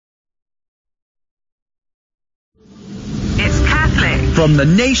From the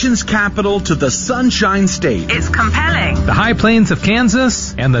nation's capital to the Sunshine State. It's compelling. The high plains of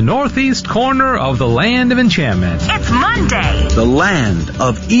Kansas and the northeast corner of the Land of Enchantment. It's Monday. The land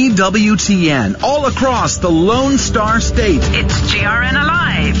of EWTN, all across the Lone Star State. It's GRN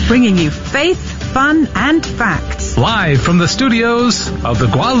Alive. Bringing you faith, fun, and facts. Live from the studios of the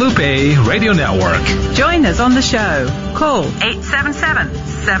Guadalupe Radio Network. Join us on the show. Call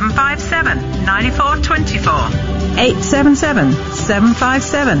 877-757-9424.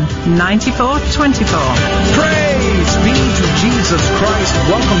 877-757-9424. Praise be to Jesus Christ.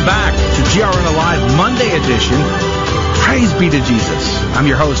 Welcome back to GRN Alive Monday edition. Praise be to Jesus. I'm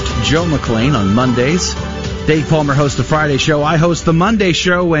your host, Joe McClain, on Mondays. Dave Palmer hosts the Friday show. I host the Monday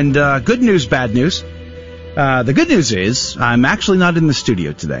show, and good news, bad news. The good news is I'm actually not in the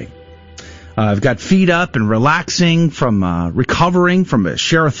studio today. I've got feet up and relaxing from recovering from a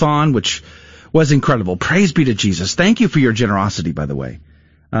share-a-thon, which was incredible. Praise be to Jesus. Thank you for your generosity, by the way.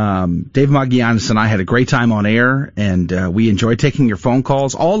 Dave Magianis and I had a great time on air, and we enjoyed taking your phone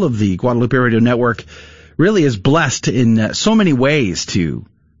calls. All of the Guadalupe Radio Network really is blessed in so many ways to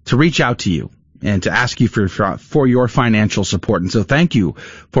reach out to you and to ask you for your financial support. And so thank you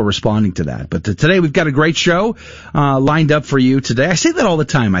for responding to that. But today we've got a great show lined up for you today. I say that all the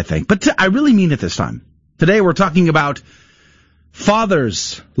time, I think, but I really mean it this time. Today we're talking about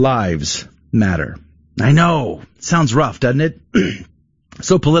fathers' lives matter. I know. It sounds rough, doesn't it?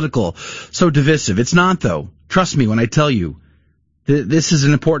 So political, so divisive. It's not, though. Trust me when I tell you, this is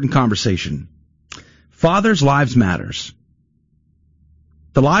an important conversation. Fathers' lives matters.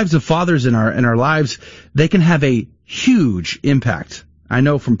 The lives of fathers in our lives, they can have a huge impact. I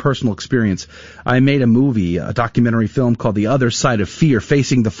know from personal experience. I made a movie, a documentary film called The Other Side of Fear,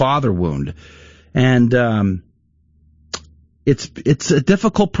 Facing the Father Wound. And it's a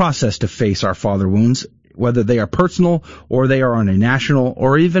difficult process to face our father wounds, whether they are personal or they are on a national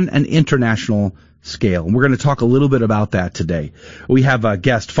or even an international scale. And we're going to talk a little bit about that today. We have a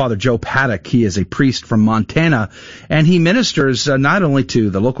guest, Father Joe Paddock. He is a priest from Montana, and he ministers not only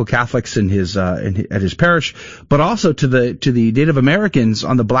to the local Catholics at his parish, but also to the Native Americans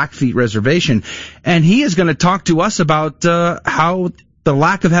on the Blackfeet Reservation. And he is going to talk to us about how the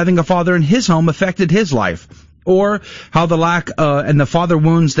lack of having a father in his home affected his life, or how the lack and the father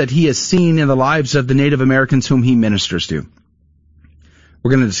wounds that he has seen in the lives of the Native Americans whom he ministers to. We're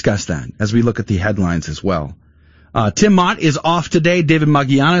going to discuss that as we look at the headlines as well. Tim Mott is off today. David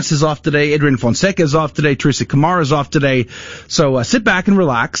Magianis is off today. Adrian Fonseca is off today. Teresa Kamara is off today. So sit back and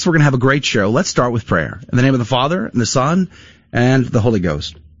relax. We're going to have a great show. Let's start with prayer. In the name of the Father, and the Son, and the Holy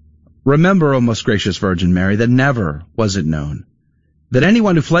Ghost. Remember, O most gracious Virgin Mary, that never was it known that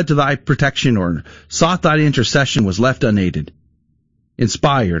anyone who fled to thy protection or sought thy intercession was left unaided.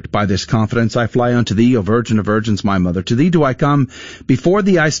 Inspired by this confidence, I fly unto thee, O Virgin of Virgins, my mother. To thee do I come, before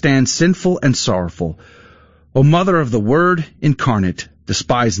thee I stand sinful and sorrowful. O Mother of the Word incarnate,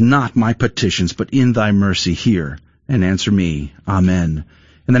 despise not my petitions, but in thy mercy hear and answer me. Amen.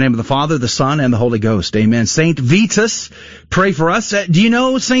 In the name of the Father, the Son, and the Holy Ghost. Amen. Saint Vitus, pray for us. Do you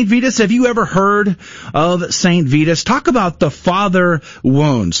know Saint Vitus? Have you ever heard of Saint Vitus? Talk about the father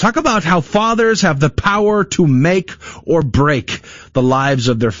wounds. Talk about how fathers have the power to make or break the lives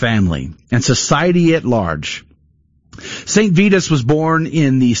of their family and society at large. Saint Vitus was born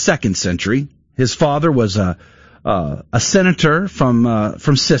in the 2nd century. His father was a senator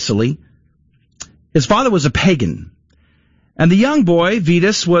from Sicily. His father was a pagan. And the young boy,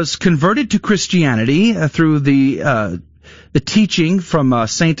 Vitus, was converted to Christianity through the teaching from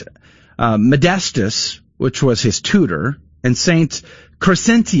Saint Modestus, which was his tutor, and Saint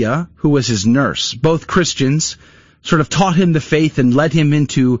Crescentia, who was his nurse. Both Christians sort of taught him the faith and led him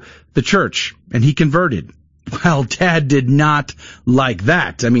into the church, and he converted. Well, Dad did not like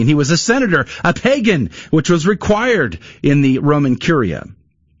that. I mean, he was a senator, a pagan, which was required in the Roman Curia.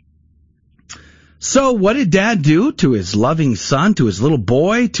 So what did Dad do to his loving son, to his little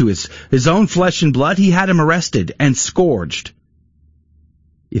boy, to his own flesh and blood? He had him arrested and scourged.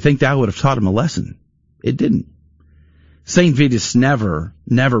 You think that would have taught him a lesson? It didn't. St. Vitus never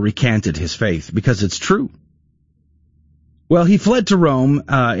recanted his faith because it's true. Well, he fled to Rome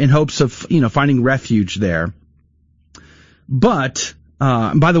in hopes of, finding refuge there. But,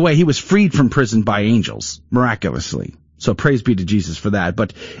 by the way, he was freed from prison by angels, miraculously. So praise be to Jesus for that.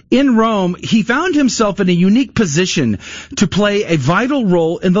 But in Rome, he found himself in a unique position to play a vital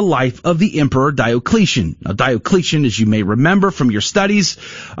role in the life of the Emperor Diocletian. Now, Diocletian, as you may remember from your studies,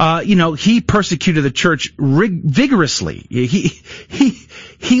 he persecuted the church vigorously.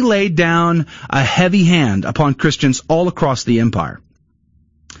 He laid down a heavy hand upon Christians all across the empire.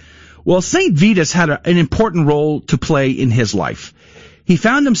 Well, St. Vitus had an important role to play in his life. He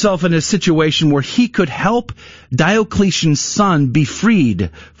found himself in a situation where he could help Diocletian's son be freed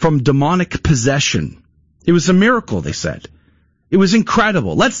from demonic possession. It was a miracle, they said. It was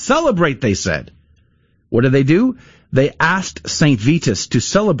incredible. Let's celebrate, they said. What did they do? They asked St. Vitus to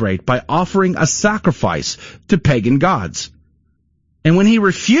celebrate by offering a sacrifice to pagan gods. And when he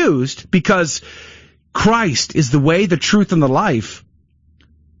refused, because Christ is the way, the truth, and the life,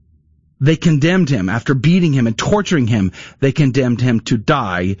 they condemned him. After beating him and torturing him, they condemned him to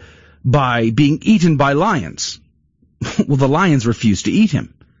die by being eaten by lions. Well, the lions refused to eat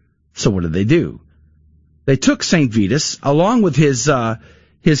him. So what did they do? They took St. Vitus along with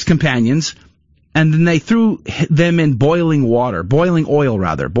his companions, and then they threw them in boiling oil.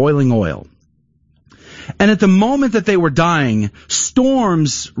 And at the moment that they were dying,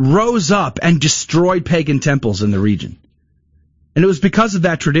 storms rose up and destroyed pagan temples in the region. And it was because of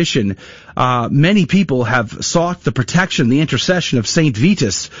that tradition, many people have sought the protection, the intercession of St.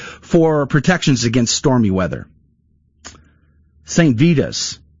 Vitus for protections against stormy weather. St.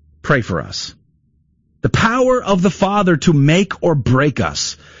 Vitus, pray for us. The power of the Father to make or break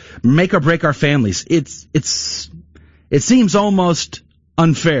us, make or break our families. It seems almost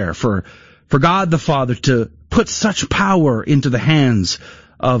unfair for God the Father to put such power into the hands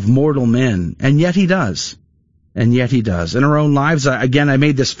of mortal men, and yet he does. And yet he does. In our own lives, I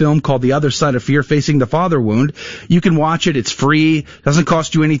made this film called The Other Side of Fear, Facing the Father Wound. You can watch it. It's free. Doesn't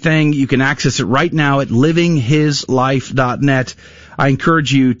cost you anything. You can access it right now at livinghislife.net. I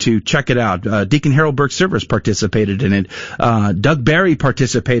encourage you to check it out. Deacon Harold Burke-Sivers participated in it. Doug Barry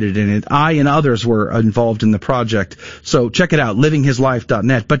participated in it. I and others were involved in the project. So check it out,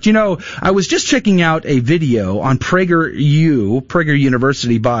 livinghislife.net. But I was just checking out a video on Prager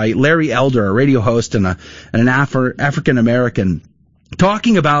University by Larry Elder, a radio host and an African American,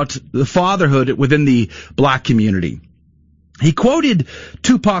 talking about the fatherhood within the black community. He quoted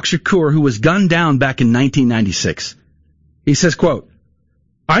Tupac Shakur, who was gunned down back in 1996. He says, quote,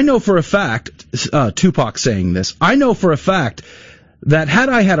 I know for a fact, Tupac saying this, I know for a fact that had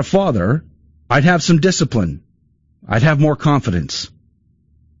I had a father, I'd have some discipline. I'd have more confidence.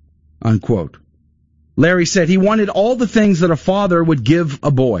 Unquote. Larry said he wanted all the things that a father would give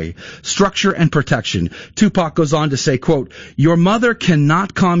a boy, structure and protection. Tupac goes on to say, quote, your mother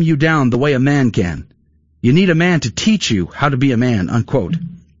cannot calm you down the way a man can. You need a man to teach you how to be a man, unquote.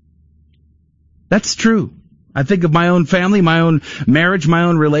 That's true. I think of my own family, my own marriage, my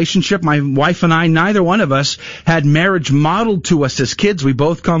own relationship. My wife and I, neither one of us had marriage modeled to us as kids. We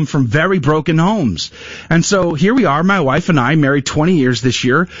both come from very broken homes. And so here we are, my wife and I, married 20 years this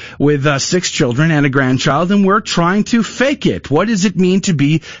year with 6 children and a grandchild, and we're trying to fake it. What does it mean to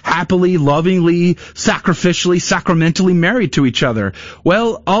be happily, lovingly, sacrificially, sacramentally married to each other?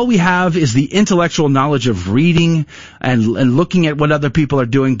 Well, all we have is the intellectual knowledge of reading and looking at what other people are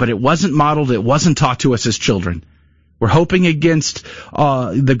doing, but it wasn't modeled, it wasn't taught to us as children. We're hoping against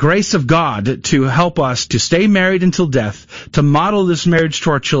the grace of God to help us to stay married until death, to model this marriage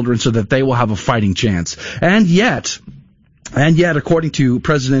to our children so that they will have a fighting chance. And yet, according to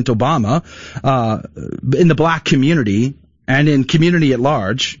President Obama, in the black community and in community at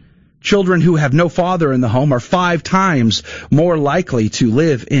large, children who have no father in the home are 5 times more likely to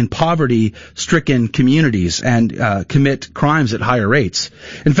live in poverty-stricken communities and commit crimes at higher rates.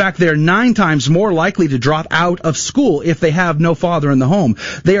 In fact, they are 9 times more likely to drop out of school if they have no father in the home.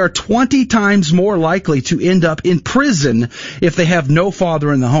 They are 20 times more likely to end up in prison if they have no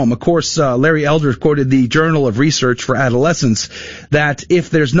father in the home. Of course, Larry Elder quoted the Journal of Research for Adolescents that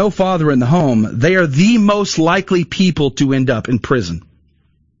if there's no father in the home, they are the most likely people to end up in prison.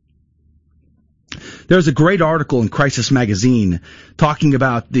 There's a great article in Crisis Magazine talking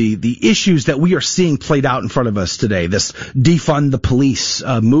about the issues that we are seeing played out in front of us today, this defund the police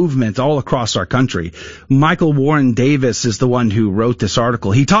movement all across our country. Michael Warren Davis is the one who wrote this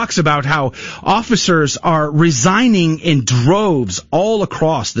article. He talks about how officers are resigning in droves all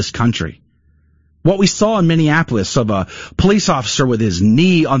across this country. What we saw in Minneapolis of a police officer with his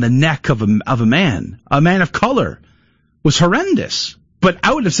knee on the neck of a man of color, was horrendous. But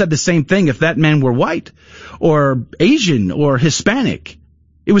I would have said the same thing if that man were white or Asian or Hispanic.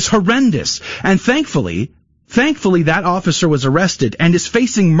 It was horrendous. And thankfully that officer was arrested and is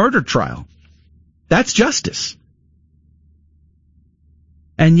facing murder trial. That's justice.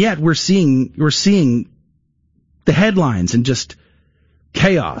 And yet we're seeing the headlines and just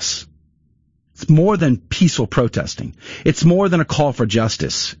chaos. It's more than peaceful protesting. It's more than a call for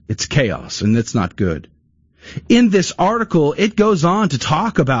justice. It's chaos, and it's not good. In this article, it goes on to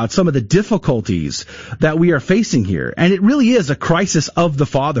talk about some of the difficulties that we are facing here. And it really is a crisis of the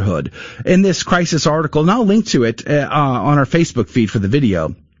fatherhood. In this crisis article, and I'll link to it on our Facebook feed for the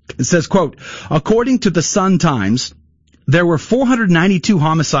video, it says, quote, according to the Sun-Times, there were 492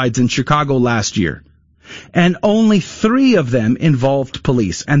 homicides in Chicago last year, and only 3 of them involved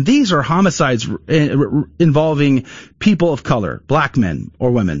police. And these are homicides involving people of color, black men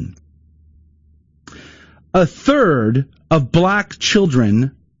or women. A third of black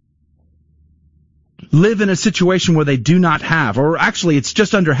children live in a situation where they do not have, or actually it's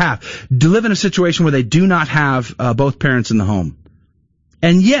just under half, live in a situation where they do not have both parents in the home.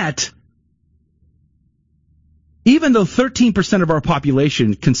 And yet, even though 13% of our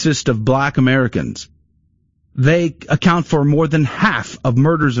population consists of black Americans, they account for more than half of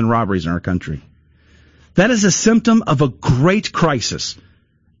murders and robberies in our country. That is a symptom of a great crisis.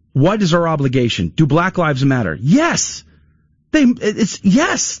 What is our obligation? Do Black Lives Matter? Yes.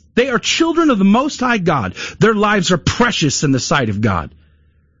 Yes. They are children of the Most High God. Their lives are precious in the sight of God.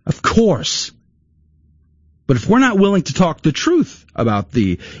 Of course. But if we're not willing to talk the truth about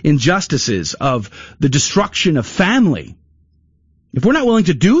the injustices of the destruction of family, if we're not willing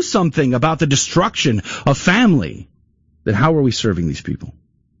to do something about the destruction of family, then how are we serving these people?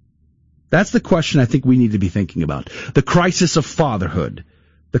 That's the question I think we need to be thinking about. The crisis of fatherhood.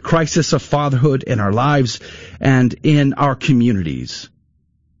 The crisis of fatherhood in our lives and in our communities.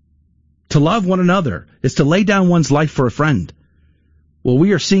 To love one another is to lay down one's life for a friend. Well,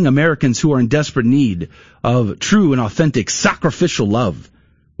 we are seeing Americans who are in desperate need of true and authentic sacrificial love,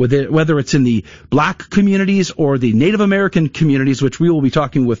 whether it's in the black communities or the Native American communities, which we will be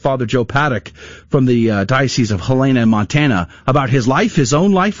talking with Father Joe Paddock from the Diocese of Helena, Montana, about his life, his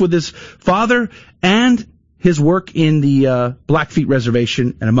own life with his father, and his work in the Blackfeet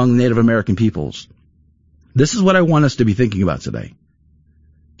Reservation and among Native American peoples. This is what I want us to be thinking about today.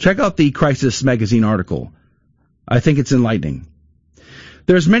 Check out the Crisis Magazine article. I think it's enlightening.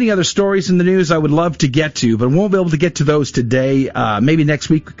 There's many other stories in the news I would love to get to, but won't be able to get to those today. Maybe next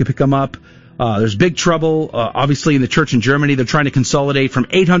week we could pick them up. There's big trouble, obviously, in the church in Germany. They're trying to consolidate from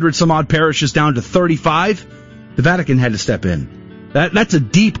 800 some odd parishes down to 35. The Vatican had to step in. That's a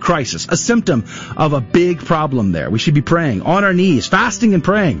deep crisis, a symptom of a big problem there. We should be praying on our knees, fasting and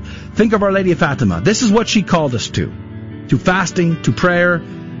praying. Think of Our Lady of Fatima. This is what she called us to fasting, to prayer,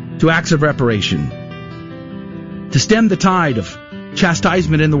 to acts of reparation, to stem the tide of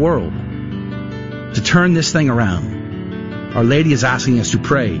chastisement in the world, to turn this thing around. Our Lady is asking us to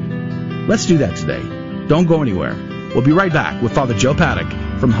pray. Let's do that today. Don't go anywhere. We'll be right back with Father Joe Paddock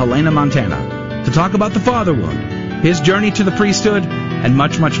from Helena, Montana, to talk about the father wound, his journey to the priesthood, and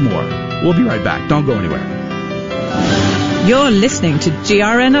much, much more. We'll be right back. Don't go anywhere. You're listening to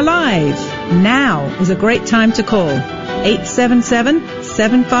GRN Alive. Now is a great time to call.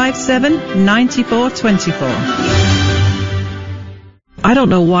 877-757-9424. I don't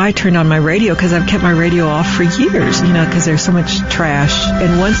know why I turned on my radio, because I've kept my radio off for years, because there's so much trash.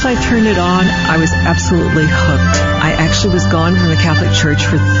 And once I turned it on, I was absolutely hooked. I actually was gone from the Catholic Church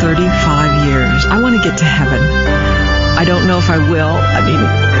for 35 years. I want to get to heaven. I don't know if I will.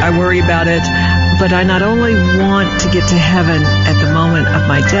 I worry about it. But I not only want to get to heaven at the moment of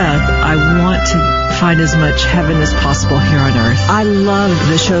my death, I want to find as much heaven as possible here on earth. I love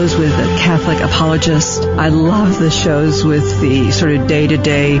the shows with the Catholic apologists. I love the shows with the sort of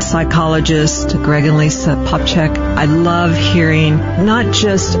day-to-day psychologist, Greg and Lisa Popchak. I love hearing not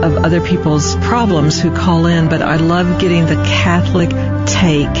just of other people's problems who call in, but I love getting the Catholic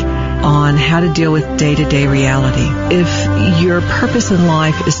take on how to deal with day-to-day reality. If your purpose in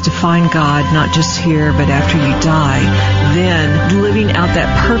life is to find God, not just here, but after you die, then living out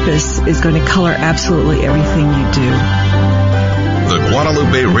that purpose is going to color absolutely everything you do. The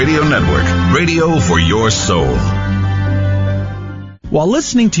Guadalupe Radio Network, radio for your soul. While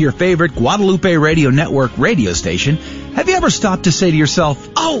listening to your favorite Guadalupe Radio Network radio station, have you ever stopped to say to yourself,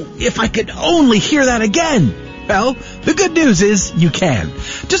 oh, if I could only hear that again? Well, the good news is you can.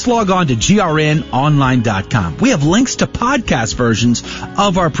 Just log on to grnonline.com. We have links to podcast versions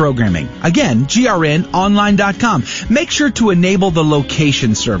of our programming. Again, grnonline.com. Make sure to enable the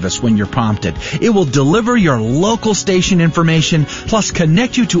location service when you're prompted. It will deliver your local station information, plus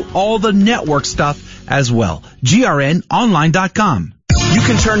connect you to all the network stuff as well. grnonline.com. You can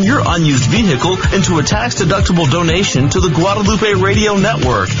can turn your unused vehicle into a tax-deductible donation to the Guadalupe Radio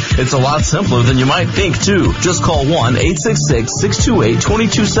Network. It's a lot simpler than you might think, too. Just call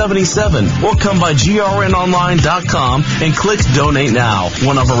 1-866-628-2277 or come by grnonline.com and click Donate Now.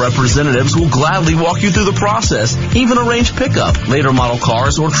 One of our representatives will gladly walk you through the process, even arrange pickup. Later model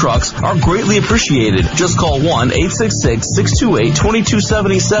cars or trucks are greatly appreciated. Just call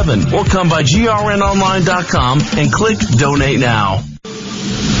 1-866-628-2277 or come by grnonline.com and click Donate Now.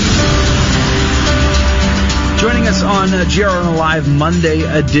 Joining us on GRN Live Monday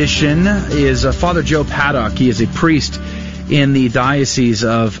edition is Father Joe Paddock. He is a priest in the Diocese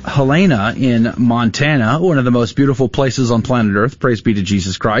of Helena in Montana, one of the most beautiful places on planet Earth. Praise be to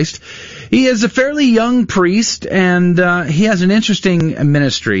Jesus Christ. He is a fairly young priest, and he has an interesting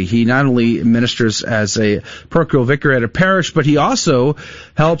ministry. He not only ministers as a parochial vicar at a parish, but he also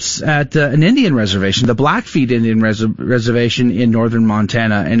helps at an Indian reservation, the Blackfeet Indian Reservation in northern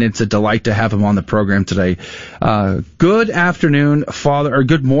Montana, and it's a delight to have him on the program today. Good afternoon, Father, or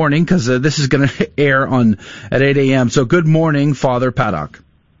good morning, because this is going to air at 8 a.m., so good morning, Father Paddock.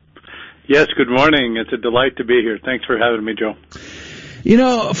 Yes, good morning. It's a delight to be here. Thanks for having me, Joe. You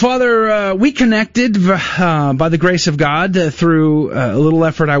know, Father, we connected by the grace of God through a little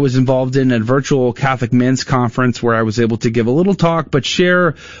effort I was involved in at a virtual Catholic Men's Conference where I was able to give a little talk but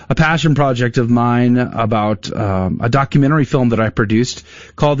share a passion project of mine about a documentary film that I produced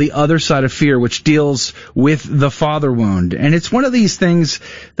called The Other Side of Fear, which deals with the father wound. And it's one of these things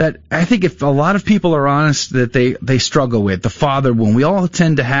that I think if a lot of people are honest that they struggle with, the father wound. We all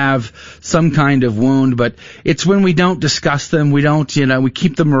tend to have some kind of wound, but it's when we don't discuss them, we don't, we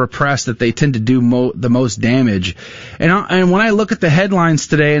keep them repressed that they tend to do the most damage. And when I look at the headlines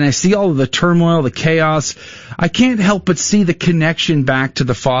today and I see all of the turmoil, the chaos, I can't help but see the connection back to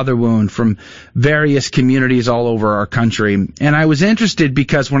the father wound from various communities all over our country. And I was interested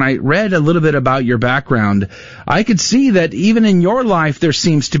because when I read a little bit about your background, I could see that even in your life there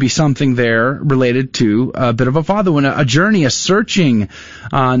seems to be something there related to a bit of a father wound, a journey, a searching,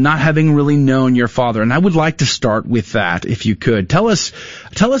 not having really known your father. And I would like to start with that, if you could. Tell us,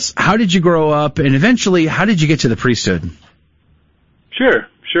 how did you grow up, and eventually, how did you get to the priesthood? Sure.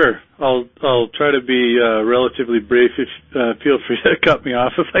 I'll try to be relatively brief. If feel free to cut me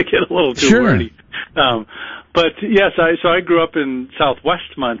off if I get a little too wordy. But yes, I grew up in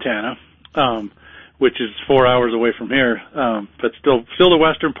southwest Montana, which is 4 hours away from here, but still the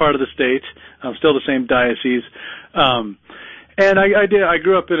western part of the state, still the same diocese. And I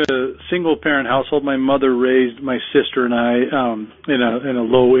grew up in a single-parent household. My mother raised my sister and I in a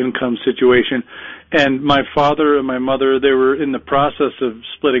low-income situation. And my father and my mother, they were in the process of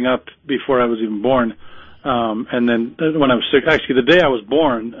splitting up before I was even born. And then when I was sick, actually the day I was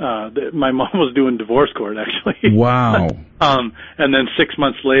born, my mom was doing divorce court, actually. Wow. And then 6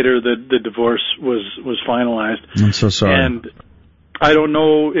 months later, the divorce was finalized. I'm so sorry. And I don't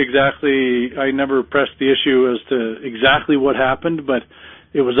know exactly. I never pressed the issue as to exactly what happened, but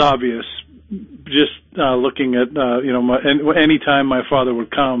it was obvious. Just looking at, any time my father would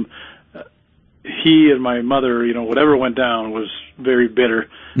come, he and my mother, whatever went down was very bitter.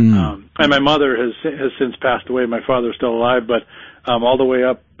 And my mother has since passed away. My father's still alive, but all the way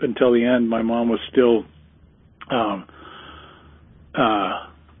up until the end, my mom was still.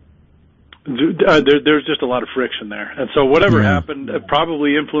 There's just a lot of friction there, and so whatever happened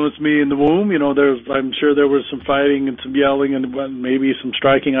probably influenced me in the womb. I'm sure there was some fighting and some yelling and maybe some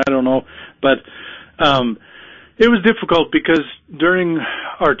striking. I don't know, but it was difficult because during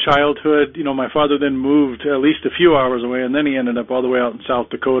our childhood, my father then moved at least a few hours away, and then he ended up all the way out in South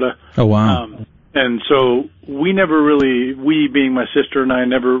Dakota. Oh wow! And so we being my sister and I,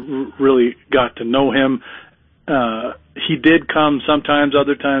 never really got to know him. He did come sometimes,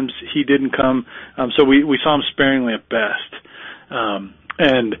 other times he didn't come. So we saw him sparingly at best.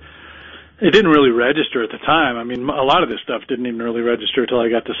 And it didn't really register at the time. I mean, a lot of this stuff didn't even really register until I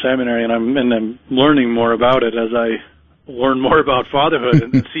got to seminary, and I'm learning more about it as I learn more about fatherhood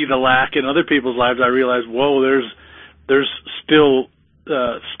and see the lack in other people's lives. I realized, whoa, there's still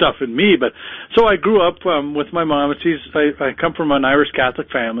stuff in me. But so I grew up with my mom. I come from an Irish Catholic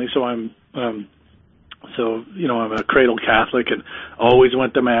family, so I'm a cradle Catholic and always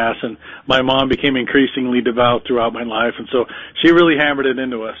went to Mass, and my mom became increasingly devout throughout my life, and so she really hammered it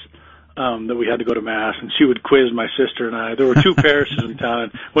into us that we had to go to Mass, and she would quiz my sister and I. There were two parishes in town,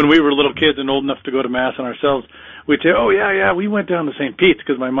 and when we were little kids and old enough to go to Mass on ourselves, we'd say, oh, yeah, we went down to St. Pete's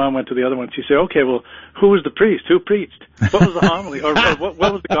because my mom went to the other one. She'd say, okay, well, who was the priest? Who preached? What was the homily? Or what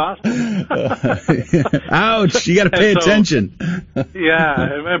was the gospel? Ouch, you got to pay attention.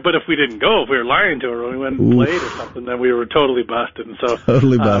 Yeah, but if we didn't go, if we were lying to her when we went and played or something, then we were totally busted. And so,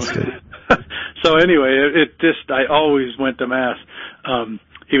 totally busted. So anyway, I always went to Mass.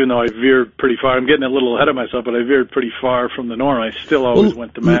 Even though I veered pretty far. I'm getting a little ahead of myself, but I veered pretty far from the norm. I still always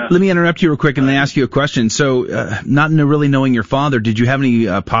went to Mass. Let me interrupt you real quick and ask you a question. So, not really knowing your father, did you have any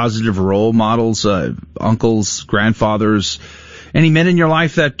positive role models, uncles, grandfathers, any men in your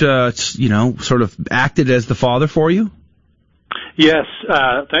life that, sort of acted as the father for you? Yes,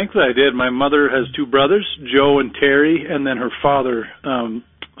 thankfully I did. My mother has two brothers, Joe and Terry, and then her father,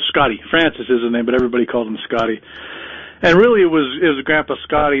 Scotty. Francis is his name, but everybody called him Scotty. And really, it was Grandpa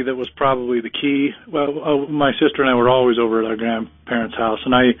Scotty that was probably the key. Well, my sister and I were always over at our grandparents' house,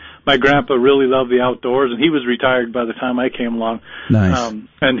 and my grandpa really loved the outdoors, and he was retired by the time I came along. Nice.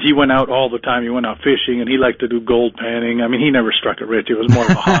 And he went out all the time. He went out fishing, and he liked to do gold panning. I mean, he never struck it rich. It was more of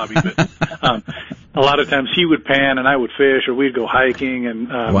a hobby. But a lot of times he would pan, and I would fish, or we'd go hiking, and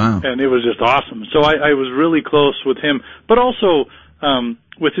wow. And it was just awesome. So I was really close with him, but also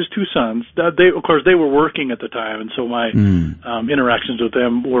with his two sons. They were working at the time, and so my interactions with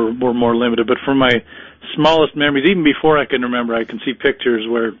them were more limited. But from my smallest memories, even before I can remember, I can see pictures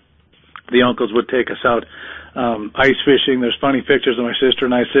where the uncles would take us out ice fishing. There's funny pictures of my sister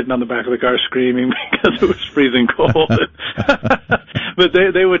and I sitting on the back of the car screaming because it was freezing cold. But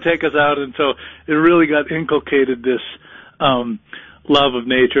they would take us out, and so it really got inculcated this love of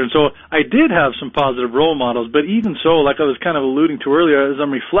nature. And so I did have some positive role models, but even so, like I was kind of alluding to earlier, as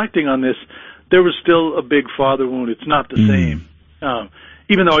I'm reflecting on this, there was still a big father wound. It's not the same.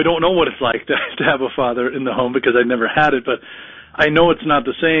 Even though I don't know what it's like to have a father in the home because I never had it, but I know it's not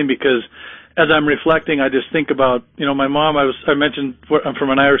the same because as I'm reflecting, I just think about, my mom, I mentioned I'm from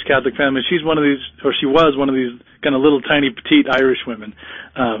an Irish Catholic family. She was one of these kind of little tiny petite Irish women.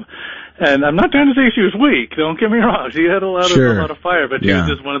 And I'm not trying to say she was weak. Don't get me wrong. She had a lot of fire, but she was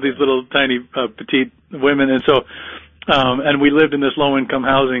just one of these little tiny petite women. And so, and we lived in this low-income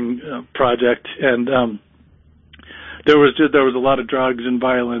housing project, and there was a lot of drugs and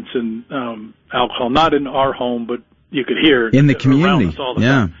violence and alcohol. Not in our home, but you could hear in the community. All the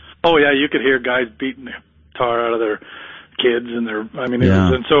time. Oh yeah, you could hear guys beating the tar out of their kids and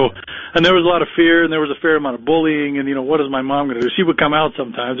and there was a lot of fear, and there was a fair amount of bullying, and what is my mom going to do? She would come out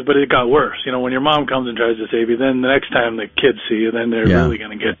sometimes, but it got worse. When your mom comes and tries to save you, then the next time the kids see you, then they're really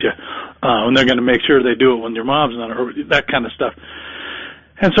going to get you, and they're going to make sure they do it when your mom's not, or that kind of stuff.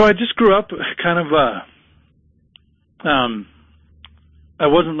 And so I just grew up kind of, I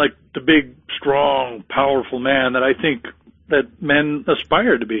wasn't like the big, strong, powerful man that I think that men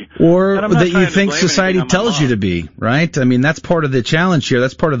aspire to be. Or that you think society tells you to be, right? I mean, that's part of the challenge here.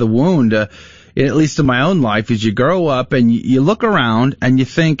 That's part of the wound, at least in my own life, is you grow up and you look around and you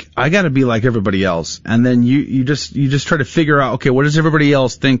think, I got to be like everybody else. And then you just try to figure out, okay, what does everybody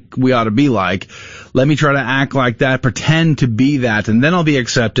else think we ought to be like? Let me try to act like that, pretend to be that, and then I'll be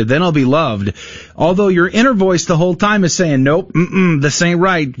accepted, then I'll be loved. Although your inner voice the whole time is saying, nope, this ain't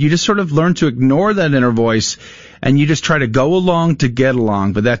right. You just sort of learn to ignore that inner voice, and you just try to go along to get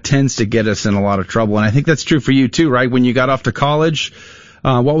along, but that tends to get us in a lot of trouble. And I think that's true for you too, right? When you got off to college,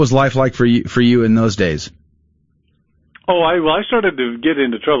 what was life like for you in those days? Oh, I started to get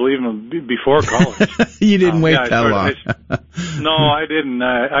into trouble even before college. You didn't wait that long. No, I didn't.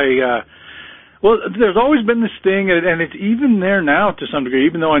 Well, there's always been this thing, and it's even there now to some degree,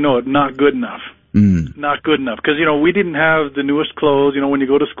 even though I know it's not good enough. Not good enough. Because, we didn't have the newest clothes. When you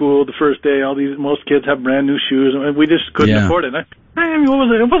go to school the first day, most kids have brand new shoes, and we just couldn't afford it. I mean, what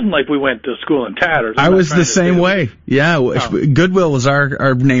was it? It wasn't like we went to school in tatters. I was the same way. Yeah, Goodwill was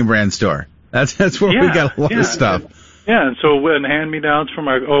our name brand store. That's where we got a lot of stuff. And so when hand-me-downs from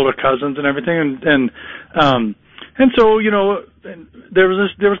our older cousins and everything, and so, there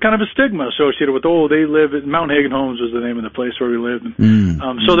was kind of a stigma associated with, they live at Mount Hagen Homes was the name of the place where we lived.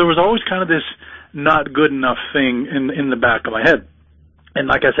 So there was always kind of this not good enough thing in the back of my head. And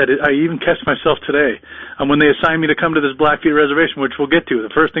like I said, I even catch myself today. When they assigned me to come to this Blackfeet reservation, which we'll get to, the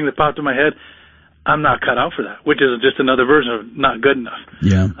first thing that popped in my head, I'm not cut out for that, which is just another version of not good enough.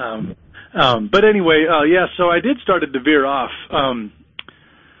 Yeah. But anyway, so I did started to veer off.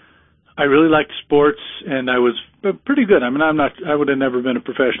 I really liked sports, and I was pretty good. I mean, I would have never been a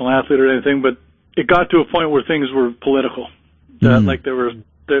professional athlete or anything, but it got to a point where things were political. Like there's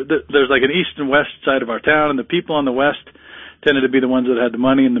like an east and west side of our town, and the people on the west tended to be the ones that had the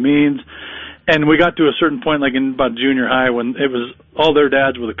money and the means. And we got to a certain point, like in about junior high, when it was all their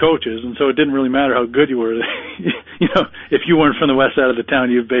dads were the coaches, and so it didn't really matter how good you were. You know, if you weren't from the west side of the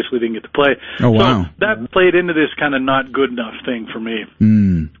town, you basically didn't get to play. Oh, wow. So that played into this kind of not good enough thing for me.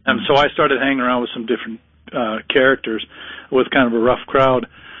 And so I started hanging around with some different characters with kind of a rough crowd.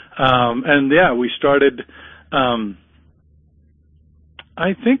 And yeah, we started, I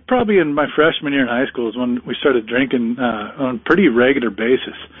think probably in my freshman year in high school is when we started drinking on a pretty regular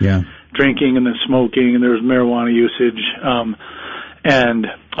basis. Yeah. Drinking and then smoking, and there was marijuana usage. And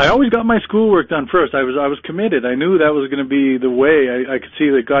I always got my schoolwork done first. I was committed. I knew that was going to be the way. I could see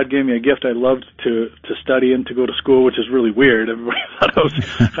that God gave me a gift. I loved to study and to go to school, which is really weird. Everybody thought I was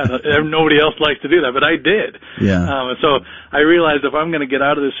nobody else likes to do that, but I did. Yeah. So I realized if I'm going to get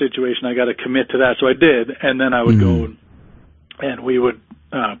out of this situation, I got to commit to that. So I did, and then I would go and we would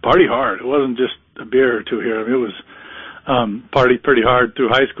party hard. It wasn't just a beer or two here. I mean, it was party pretty hard through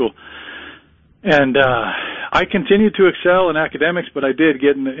high school. And I continued to excel in academics, but I did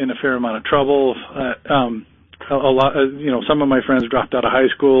get in a fair amount of trouble. A lot, some of my friends dropped out of high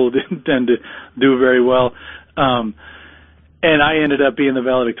school, didn't tend to do very well. And I ended up being the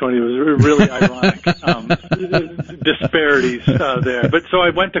valedictorian. It was really ironic disparities there. But so I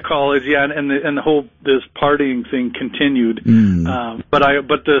went to college, and the whole this partying thing continued. But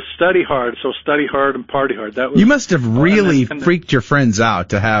the study hard and party hard. That was. You must have really freaked your friends out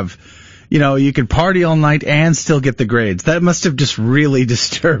to have. You know, you could party all night and still get the grades. That must have just really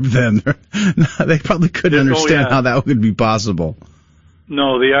disturbed them. They probably couldn't understand how that would be possible.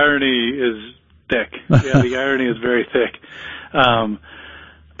 No, the irony is thick. Yeah, the irony is very thick.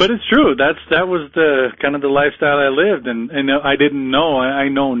 But it's true. That was the kind of the lifestyle I lived, and I didn't know. I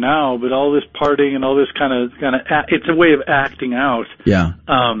know now, but all this partying and all this kind of it's a way of acting out. Yeah.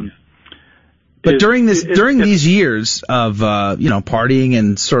 But during these years of partying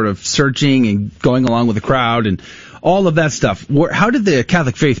and sort of searching and going along with the crowd and all of that stuff, how did the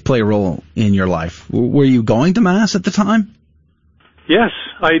Catholic faith play a role in your life? Were you going to Mass at the time? Yes,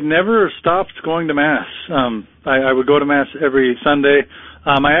 I never stopped going to Mass. I would go to Mass every Sunday.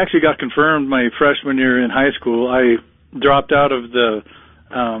 I actually got confirmed my freshman year in high school. I dropped out of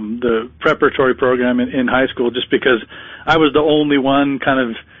the preparatory program in high school just because I was the only one kind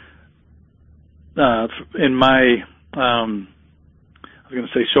of in my, I was going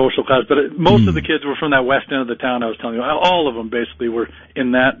to say social class, but most of the kids were from that west end of the town I was telling you. All of them basically were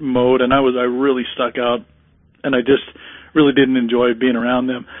in that mode, and I really stuck out, and I just really didn't enjoy being around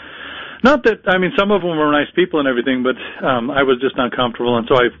them. Not that, I mean, some of them were nice people and everything, but I was just uncomfortable, and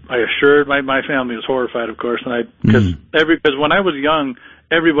so I assured my family was horrified, of course, and because when I was young,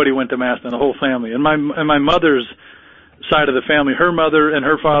 everybody went to Mass, and the whole family, and my mother's side of the family, her mother and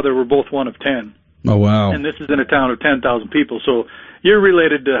her father were both one of 10. Oh, wow. And this is in a town of 10,000 people, so you're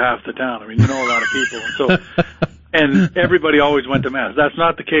related to half the town. I mean, you know a lot of people. And everybody always went to Mass. That's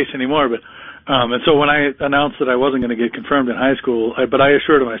not the case anymore, but and so when I announced that I wasn't going to get confirmed in high school, but I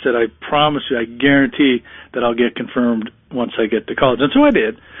assured them, I said, I promise you, I guarantee that I'll get confirmed once I get to college. And so I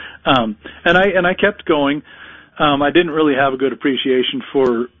did. And I kept going. I didn't really have a good appreciation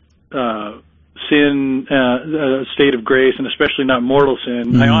for sin, state of grace, and especially not mortal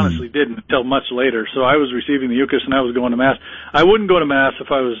sin. I honestly didn't until much later. So I was receiving the Eucharist and I was going to Mass. I wouldn't go to Mass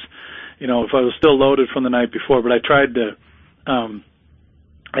if I was still loaded from the night before, but I tried to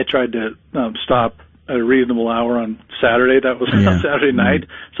stop at a reasonable hour on Saturday. That was on Saturday night,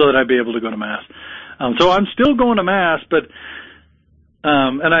 so that I'd be able to go to Mass. So I'm still going to Mass, but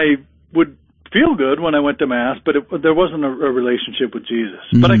and I would feel good when I went to Mass, but there wasn't a relationship with Jesus.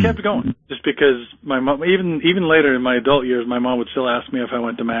 But I kept going just because my mom, even later in my adult years, my mom would still ask me if I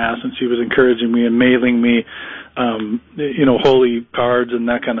went to Mass, and she was encouraging me and mailing me, holy cards and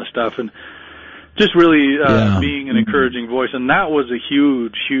that kind of stuff, and just really being an encouraging voice. And that was a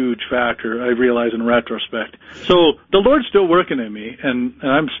huge, huge factor, I realize in retrospect. So the Lord's still working in me, and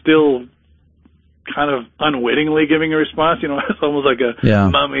I'm still kind of unwittingly giving a response. It's almost like a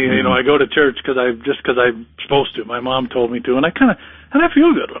mummy. I go to church because I'm supposed to. My mom told me to, and I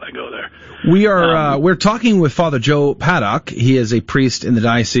feel good when I go there. We're talking with Father Joe Paddock. He is a priest in the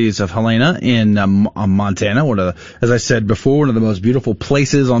Diocese of Helena in Montana. As I said before, one of the most beautiful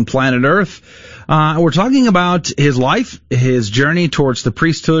places on planet Earth. We're talking about his life, his journey towards the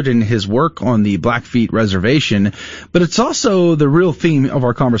priesthood, and his work on the Blackfeet Reservation. But it's also the real theme of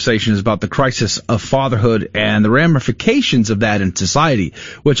our conversation is about the crisis of fatherhood and the ramifications of that in society,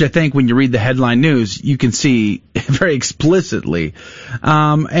 which I think when you read the headline news, you can see very explicitly.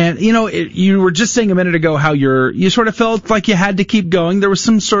 You were just saying a minute ago how you sort of felt like you had to keep going. There was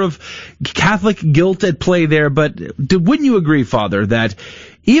some sort of Catholic guilt at play there, but wouldn't you agree, Father, that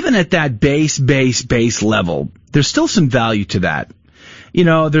even at that base level, there's still some value to that. You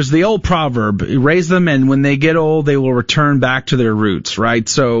know, there's the old proverb, raise them and when they get old, they will return back to their roots, right?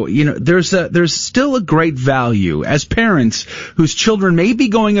 So, you know, there's still a great value as parents whose children may be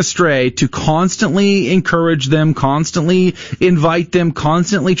going astray to constantly encourage them, constantly invite them,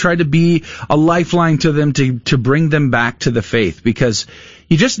 constantly try to be a lifeline to them to bring them back to the faith, because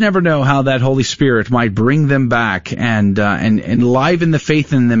you just never know how that Holy Spirit might bring them back and enliven the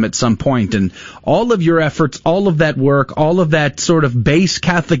faith in them at some point. And all of your efforts, all of that work, all of that sort of base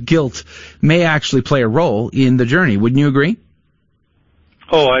Catholic guilt may actually play a role in the journey. Wouldn't you agree?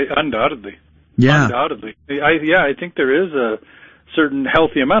 Oh, undoubtedly. Yeah. Undoubtedly. I think there is a certain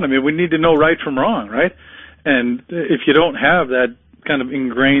healthy amount. I mean, we need to know right from wrong, right? And if you don't have that kind of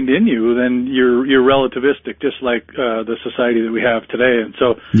ingrained in you, then you're relativistic, just like the society that we have today. And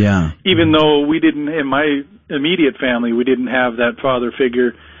so, even though we didn't, in my immediate family, we didn't have that father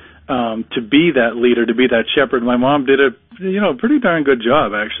figure to be that leader, to be that shepherd. My mom did a pretty darn good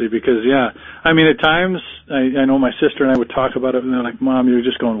job, actually, because I mean, at times I know my sister and I would talk about it, and they're like, "Mom, you're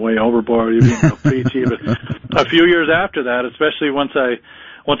just going way overboard. You're being so preachy." But a few years after that, especially once I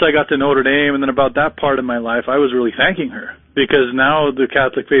got to Notre Dame, and then about that part of my life, I was really thanking her, because now the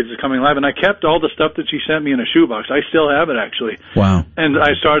Catholic faith is coming alive, and I kept all the stuff that she sent me in a shoebox. I still have it, actually. Wow. And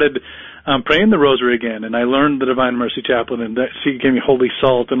I started praying the rosary again, and I learned the Divine Mercy Chaplain, and she gave me Holy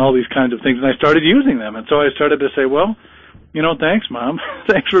Salt and all these kinds of things, and I started using them. And so I started to say, well, thanks, Mom.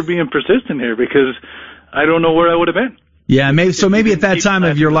 Thanks for being persistent here, because I don't know where I would have been. Yeah, maybe at that time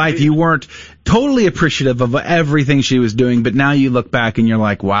of your life you weren't totally appreciative of everything she was doing, but now you look back and you're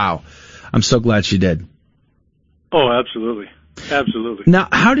like, wow, I'm so glad she did. Oh, absolutely. Absolutely. Now,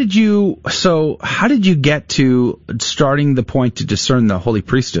 how did you get to starting the point to discern the Holy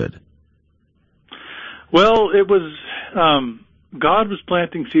Priesthood? Well, it was, God was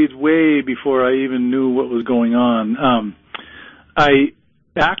planting seeds way before I even knew what was going on. I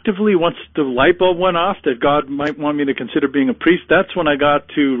actively, once the light bulb went off that God might want me to consider being a priest, that's when I got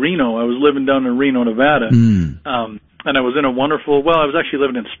to Reno. I was living down in Reno, Nevada. And I was in I was actually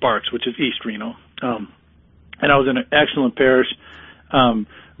living in Sparks, which is East Reno. And I was in an excellent parish,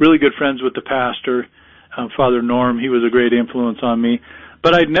 really good friends with the pastor, Father Norm. He was a great influence on me.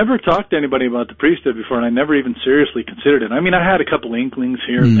 But I'd never talked to anybody about the priesthood before, and I never even seriously considered it. I mean, I had a couple inklings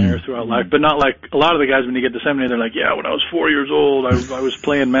here and there throughout life, but not like a lot of the guys when you get to seminary, they're like, when I was 4 years old, I was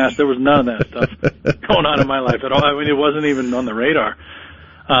playing Mass. There was none of that stuff going on in my life at all. I mean, it wasn't even on the radar.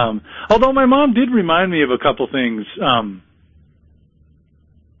 Although my mom did remind me of a couple things.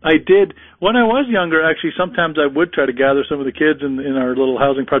 I did, when I was younger, actually, sometimes I would try to gather some of the kids in our little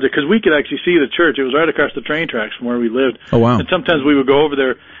housing project, because we could actually see the church. It was right across the train tracks from where we lived. Oh, wow. And sometimes we would go over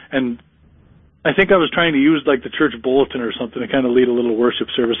there, and I think I was trying to use, like, the church bulletin or something to kind of lead a little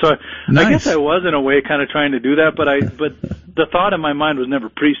worship service. So I guess I was, in a way, kind of trying to do that, but the thought in my mind was never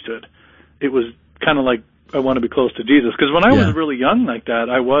priesthood. It was kind of like, I want to be close to Jesus. Because when I was really young like that,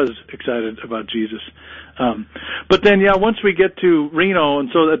 I was excited about Jesus. But then, once we get to Reno, and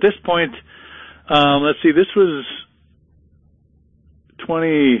so at this point, let's see, this was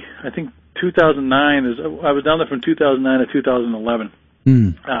 2009, I was down there from 2009 to 2011.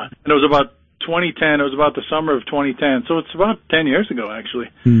 And it was about 2010, it was about the summer of 2010, so it's about 10 years ago, actually,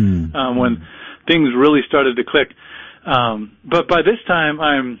 when things really started to click. But by this time,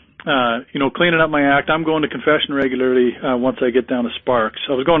 I'm cleaning up my act. I'm going to confession regularly once I get down to Sparks.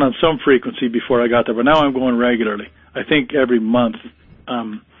 I was going on some frequency before I got there, but now I'm going regularly. I think every month.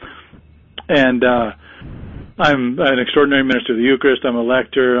 I'm an extraordinary minister of the Eucharist. I'm a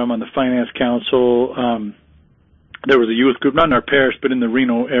lector. I'm on the finance council. There was a youth group, not in our parish, but in the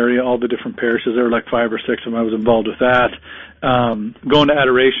Reno area, all the different parishes. There were like 5 or 6 of them. I was involved with that. Going to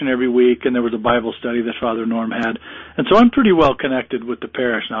adoration every week, and there was a Bible study that Father Norm had. And so I'm pretty well connected with the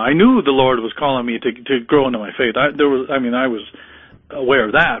parish now. I knew the Lord was calling me to grow into my faith. I was aware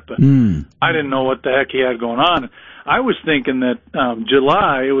of that, but I didn't know what the heck he had going on. I was thinking that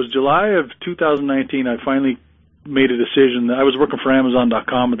it was July of 2019, I finally made a decision. I was working for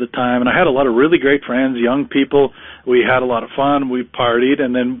Amazon.com at the time, and I had a lot of really great friends, young people. We had a lot of fun. We partied,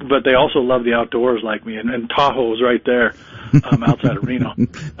 but they also loved the outdoors like me, and Tahoe was right there outside of Reno.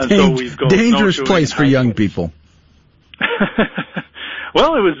 And so we'd go dangerous place for young people.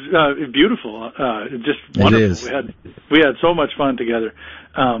 Well, it was beautiful, just wonderful. It is. We had so much fun together,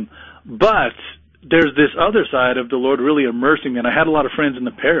 but there's this other side of the Lord really immersing me, and I had a lot of friends in the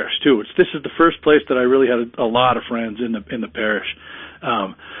parish too. This is the first place that I really had a lot of friends in the parish,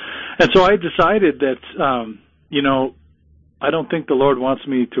 and so I decided that I don't think the Lord wants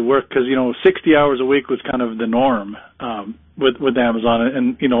me to work, because 60 hours a week was kind of the norm with Amazon,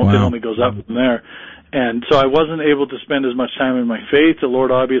 and It only goes up from there. And so I wasn't able to spend as much time in my faith. The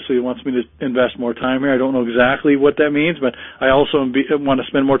Lord obviously wants me to invest more time here. I don't know exactly what that means, but I also want to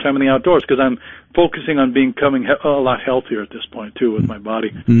spend more time in the outdoors, because I'm focusing on becoming a lot healthier at this point too with my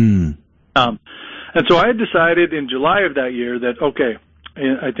body. Mm. And so I had decided in July of that year that, okay,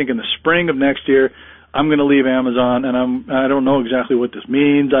 I think in the spring of next year, I'm going to leave Amazon, and I don't know exactly what this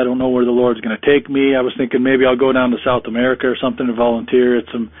means. I don't know where the Lord's going to take me. I was thinking maybe I'll go down to South America or something to volunteer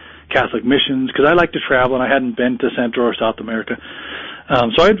at some Catholic missions, because I like to travel, and I hadn't been to Central or South America.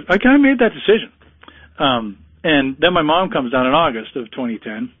 So I kind of made that decision. And then my mom comes down in August of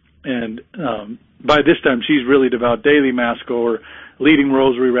 2010, and by this time she's really devout daily Mass goer, leading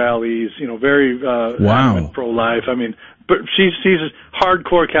rosary rallies, very adamant pro-life. I mean, but she's a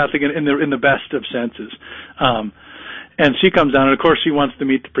hardcore Catholic in the best of senses. And she comes down, and of course she wants to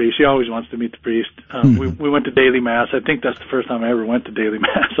meet the priest. She always wants to meet the priest. We went to daily Mass. I think that's the first time I ever went to daily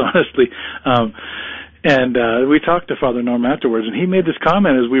Mass, honestly. And we talked to Father Norm afterwards, and he made this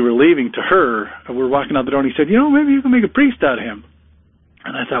comment as we were leaving to her. We were walking out the door, and he said, maybe you can make a priest out of him.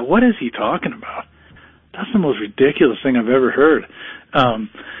 And I thought, what is he talking about? That's the most ridiculous thing I've ever heard.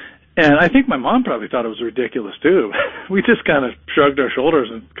 And I think my mom probably thought it was ridiculous too. We just kind of shrugged our shoulders,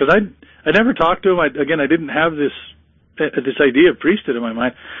 because I never talked to him. I didn't have this idea of priesthood in my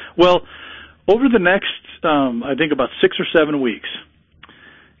mind. Well, over the next, I think about 6 or 7 weeks,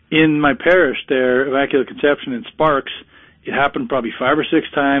 in my parish there, Immaculate Conception in Sparks, it happened probably 5 or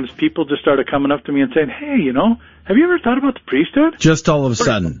 6 times. People just started coming up to me and saying, hey, have you ever thought about the priesthood? Just all of a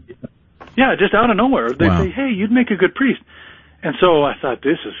sudden. Yeah, just out of nowhere. They say, hey, you'd make a good priest. And so I thought,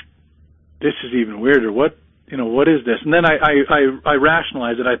 this is even weirder. What is this? And then I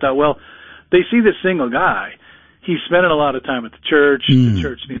rationalized it. I thought, well, they see this single guy. He's spending a lot of time at the church. The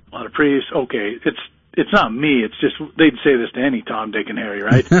church needs a lot of priests. Okay, it's not me. It's just they'd say this to any Tom, Dick, and Harry,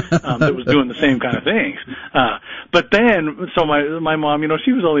 right? That was doing the same kind of things. But then, so my mom,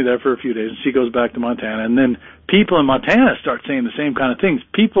 she was only there for a few days, and she goes back to Montana, and then people in Montana start saying the same kind of things.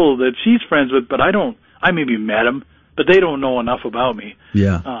 People that she's friends with, but I maybe met them, but they don't know enough about me.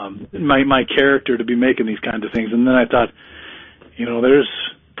 Yeah. My character to be making these kinds of things. And then I thought, there's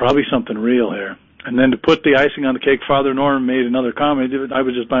probably something real here. And then to put the icing on the cake, Father Norm made another comment. I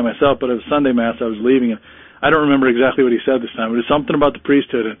was just by myself, but it was Sunday Mass. I was leaving, and I don't remember exactly what he said this time. It was something about the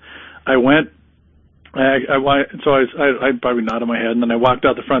priesthood, and I went. I probably nodded my head, and then I walked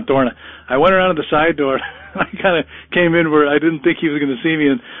out the front door, and I went around to the side door. I kind of came in where I didn't think he was going to see me,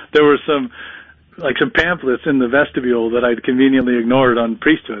 and there were some pamphlets in the vestibule that I'd conveniently ignored on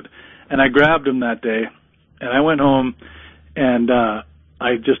priesthood, and I grabbed them that day, and I went home, and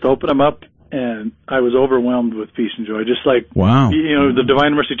I just opened them up. And I was overwhelmed with peace and joy. Just like, the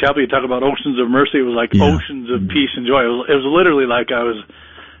Divine Mercy Chapel, you talk about oceans of mercy. It was like oceans of peace and joy. It was literally like I was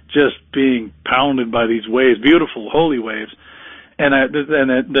just being pounded by these waves, beautiful, holy waves. And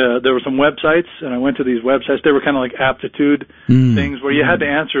there were some websites, and I went to these websites. They were kind of like aptitude things where you had to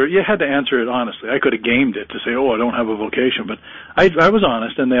answer it. You had to answer it honestly. I could have gamed it to say, I don't have a vocation. But I was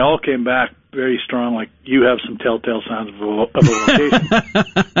honest, and they all came back very strong, like, you have some telltale signs of a vocation.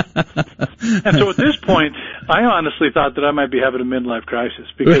 And so at this point, I honestly thought that I might be having a midlife crisis,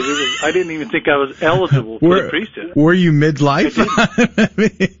 because I didn't even think I was eligible for the priesthood. Were you midlife?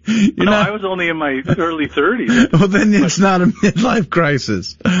 I was only in my early 30s. Well, then it's not a midlife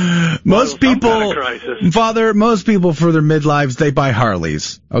crisis. Most people, Father, most people for their midlives, they buy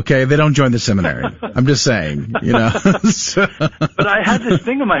Harleys. Okay, they don't join the seminary. I'm just saying, So. But I had this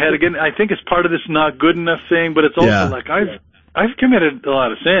thing in my head again. I think it's part of this not good enough thing, but it's also like I've committed a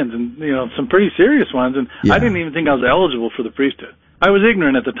lot of sins, and some pretty serious ones, and I didn't even think I was eligible for the priesthood. I was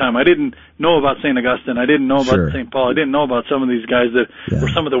ignorant at the time. I didn't know about St. Augustine. I didn't know about St. Paul. I didn't know about some of these guys that were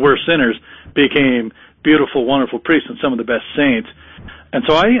some of the worst sinners became beautiful, wonderful priests and some of the best saints. And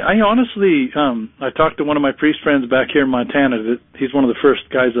so I honestly, I talked to one of my priest friends back here in Montana. He's one of the first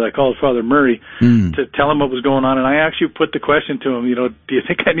guys that I called, Father Murray, to tell him what was going on. And I actually put the question to him, do you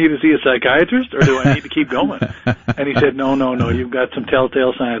think I need to see a psychiatrist, or do I need to keep going? And he said, no, you've got some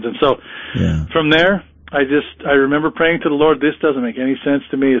telltale signs. And so from there, I remember praying to the Lord, this doesn't make any sense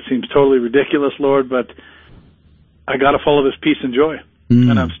to me. It seems totally ridiculous, Lord, but I got to follow this peace and joy.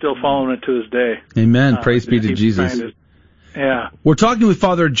 And I'm still following it to this day. Amen. Praise be to Jesus. Yeah. We're talking with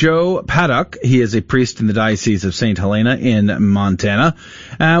Father Joe Paddock. He is a priest in the Diocese of St. Helena in Montana.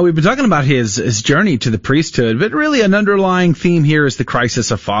 We've been talking about his journey to the priesthood, but really an underlying theme here is the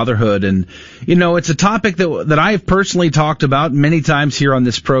crisis of fatherhood. And, it's a topic that I've personally talked about many times here on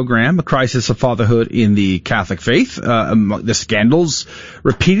this program, a crisis of fatherhood in the Catholic faith, the scandals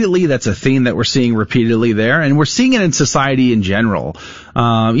repeatedly. That's a theme that we're seeing repeatedly there. And we're seeing it in society in general.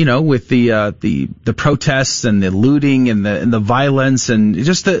 With the protests and the looting and the violence and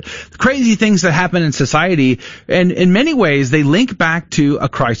just the crazy things that happen in society. And in many ways, they link back to a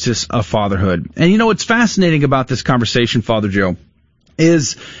crisis of fatherhood. And what's fascinating about this conversation, Father Joe,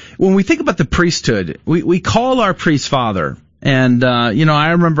 is when we think about the priesthood, we call our priest father. And,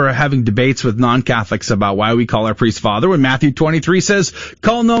 I remember having debates with non-Catholics about why we call our priest father when Matthew 23 says,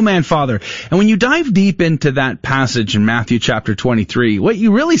 call no man father. And when you dive deep into that passage in Matthew chapter 23, what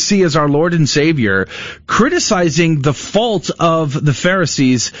you really see is our Lord and Savior criticizing the fault of the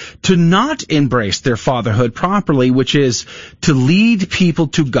Pharisees to not embrace their fatherhood properly, which is to lead people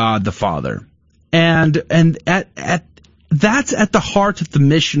to God the Father. And that's at the heart of the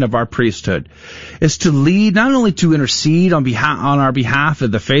mission of our priesthood, is to lead, not only to intercede on our behalf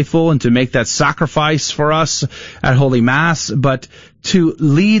of the faithful and to make that sacrifice for us at Holy Mass, but to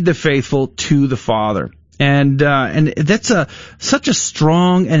lead the faithful to the Father. And that's such a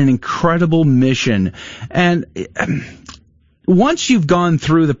strong and an incredible mission. And once you've gone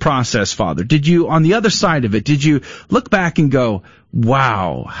through the process, Father, on the other side of it, did you look back and go,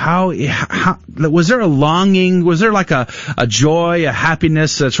 wow, how was there a longing? Was there like a joy, a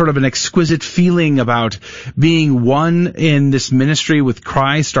happiness, a sort of an exquisite feeling about being one in this ministry with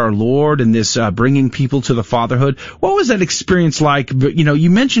Christ, our Lord, and this bringing people to the fatherhood? What was that experience like? You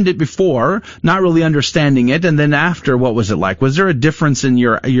mentioned it before, not really understanding it, and then after, what was it like? Was there a difference in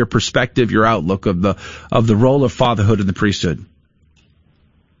your perspective, your outlook of the role of fatherhood in the priesthood?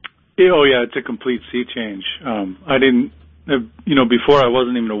 Oh yeah, it's a complete sea change. I didn't. Before I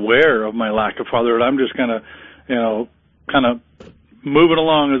wasn't even aware of my lack of fatherhood. I'm just kind of moving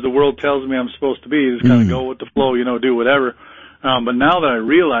along as the world tells me I'm supposed to be. Just kind of go with the flow, do whatever. But now that I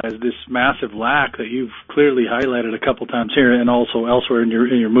realize this massive lack that you've clearly highlighted a couple times here and also elsewhere in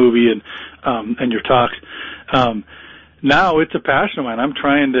your movie and your talks, now it's a passion of mine. I'm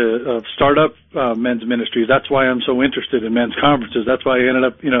trying to start up men's ministries. That's why I'm so interested in men's conferences. That's why I ended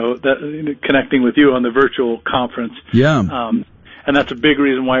up, connecting with you on the virtual conference. Yeah. And that's a big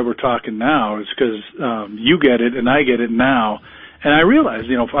reason why we're talking now, is because you get it and I get it now. And I realized,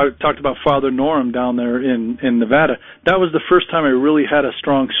 I talked about Father Norm down there in Nevada. That was the first time I really had a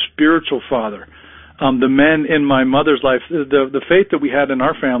strong spiritual father. The men in my mother's life, the faith that we had in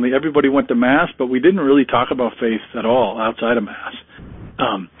our family, everybody went to Mass, but we didn't really talk about faith at all outside of Mass.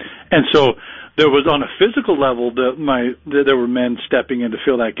 And so there was, on a physical level, there were men stepping in to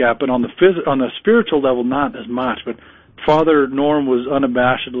fill that gap, but on the spiritual level, not as much. But Father Norm was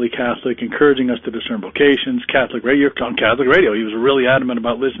unabashedly Catholic, encouraging us to discern vocations. Catholic radio, on Catholic radio, he was really adamant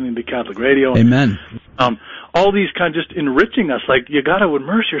about listening to Catholic radio. Amen. All these kind of just enriching us, like you got to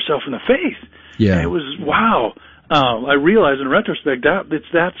immerse yourself in the faith. Yeah. And it was wow. I realized in retrospect that it's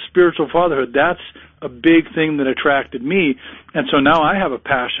that spiritual fatherhood. That's a big thing that attracted me, and so now I have a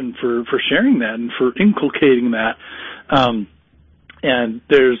passion for sharing that and for inculcating that. And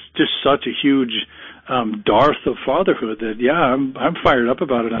there's just such a huge dearth of fatherhood that I'm fired up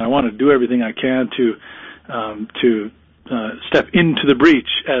about it, and I want to do everything I can to step into the breach,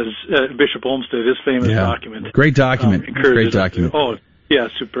 as Bishop Olmsted, his famous document. Great document. Great document. Oh, yeah,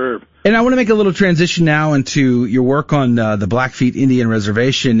 superb. And I want to make a little transition now into your work on the Blackfeet Indian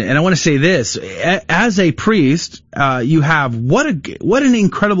Reservation. And I want to say this: as a priest, you have what an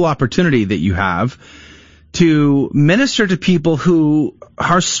incredible opportunity that you have to minister to people who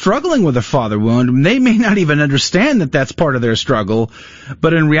are struggling with a father wound. They may not even understand that that's part of their struggle,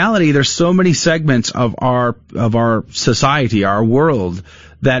 but in reality, there's so many segments of our society, our world,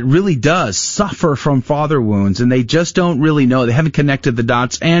 that really does suffer from father wounds, and they just don't really know. They haven't connected the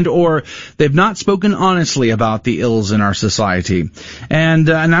dots, or they've not spoken honestly about the ills in our society.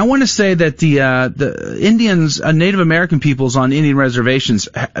 And I want to say that the Indians, Native American peoples on Indian reservations,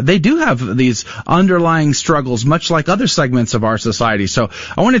 they do have these underlying struggles, much like other segments of our society. So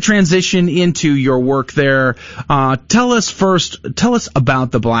I want to transition into your work there. Tell us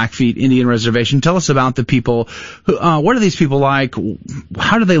about the Blackfeet Indian Reservation. Tell us about the people. What are these people like?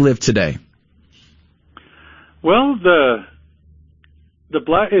 How do they live today? Well,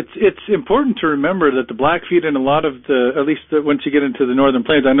 it's important to remember that the Blackfeet in a lot of once you get into the northern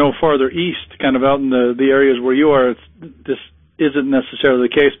plains, I know farther east, kind of out in the areas where you are, this isn't necessarily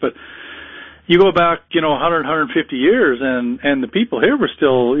the case, but you go back, 100, 150 years, and the people here were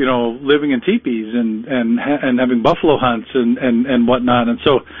still, living in teepees and having buffalo hunts and whatnot. And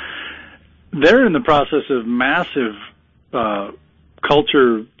so they're in the process of massive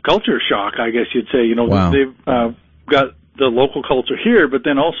culture shock, I guess you'd say. Wow. They've got the local culture here, but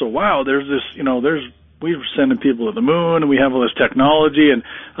then also, there's this, we're sending people to the moon, and we have all this technology, and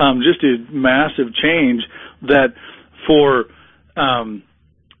just a massive change that for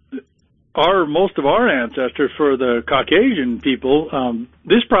most of our ancestors, for the Caucasian people,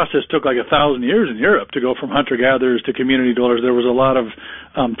 this process took like 1,000 years in Europe to go from hunter-gatherers to community dwellers. There was a lot of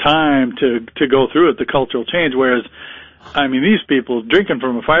time to go through it, the cultural change, whereas, these people drinking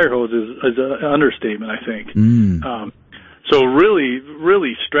from a fire hose is an understatement, I think. So really,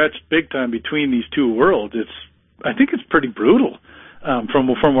 really stretched big time between these two worlds. I think it's pretty brutal, from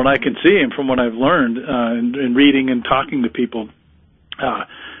what I can see and from what I've learned in reading and talking to people.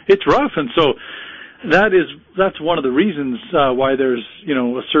 It's rough, and so that's one of the reasons why there's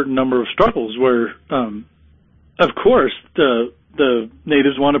a certain number of struggles where, of course, the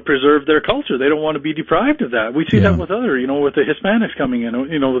natives want to preserve their culture. They don't want to be deprived of that. We see that with other, with the Hispanics coming in.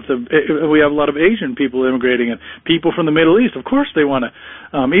 We have a lot of Asian people immigrating and people from the Middle East. Of course, they want to,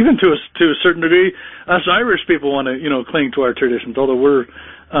 even to a certain degree, us Irish people want to, cling to our traditions. Although we're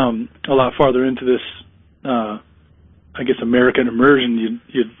a lot farther into this, I guess, American immersion,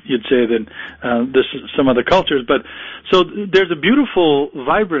 you'd say, than some other cultures. But so there's a beautiful,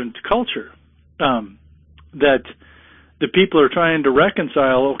 vibrant culture that the people are trying to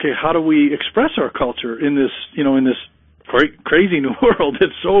reconcile. Okay, how do we express our culture in this, in this crazy new world?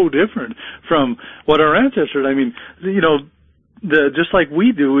 It's so different from what our ancestors. Just like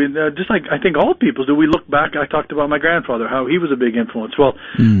we do, just like I think all people do. We look back. I talked about my grandfather, how he was a big influence. Well,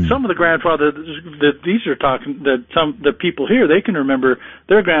 some of the grandfathers that these are talking, that the people here, they can remember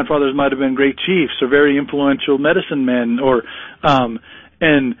their grandfathers might have been great chiefs or very influential medicine men, or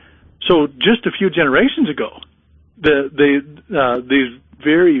and so just a few generations ago, these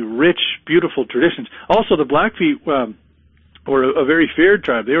very rich, beautiful traditions. Also, the Blackfeet were a very feared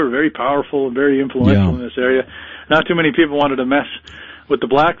tribe. They were very powerful and very influential in this area. Not too many people wanted to mess with the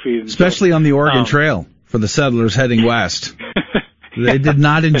Blackfeet. Especially on the Oregon Trail for the settlers heading west. They did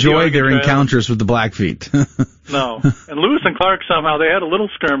not enjoy their encounters with the Blackfeet. No. And Lewis and Clark, somehow, they had a little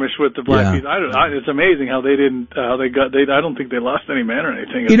skirmish with the Blackfeet. It's amazing how they didn't, I don't think they lost any men or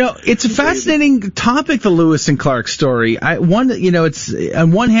anything. It's a fascinating topic, the Lewis and Clark story. It's,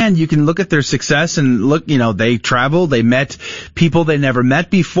 on one hand, you can look at their success and look, they traveled, they met people they never met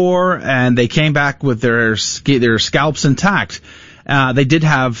before, and they came back with their scalps intact. They did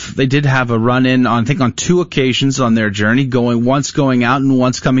have a run-in on 2 occasions on their journey, once going out and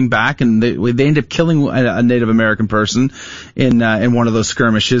once coming back, and they ended up killing a Native American person in one of those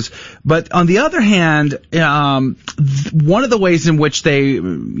skirmishes. But on the other hand, one of the ways in which they,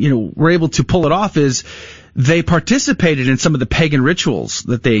 were able to pull it off is they participated in some of the pagan rituals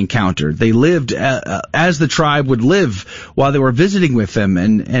that they encountered. They lived as the tribe would live while they were visiting with them.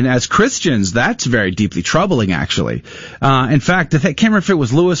 And as Christians, that's very deeply troubling, actually. In fact, I can't remember if it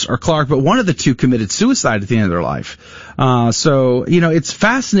was Lewis or Clark, but one of the two committed suicide at the end of their life. So it's a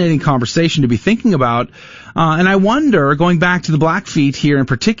fascinating conversation to be thinking about. And I wonder, going back to the Blackfeet here in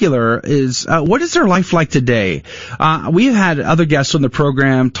particular, is what is their life like today? We've had other guests on the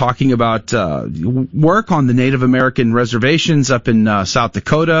program talking about work on the Native American reservations up in South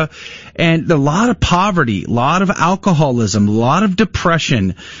Dakota, and a lot of poverty, a lot of alcoholism, a lot of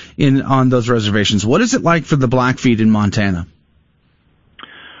depression on those reservations. What is it like for the Blackfeet in Montana?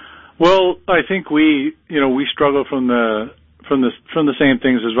 Well, I think we struggle from the same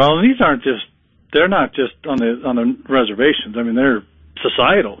things as well, and these aren't just. They're not just on the reservations. They're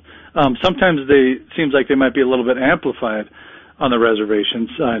societal. Sometimes seems like they might be a little bit amplified on the reservations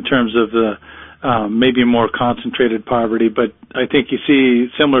in terms of the maybe more concentrated poverty. But I think you see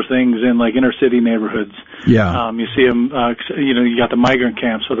similar things in like inner city neighborhoods. Yeah. You see them. You got the migrant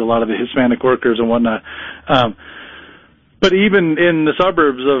camps with a lot of the Hispanic workers and whatnot. But even in the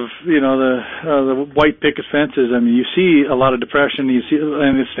suburbs of, the white picket fences, you see a lot of depression.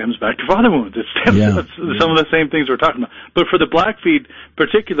 And it stems back to father wounds. It stems to some of the same things we're talking about. But for the Blackfeet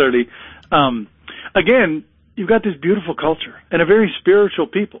particularly, again, you've got this beautiful culture and a very spiritual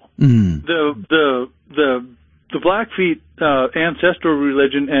people. Mm. The Blackfeet ancestral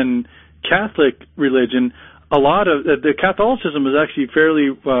religion and Catholic religion. A lot of the Catholicism is actually fairly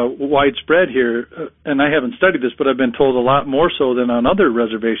widespread here, and I haven't studied this, but I've been told a lot more so than on other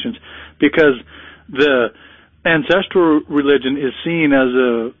reservations, because the ancestral religion is seen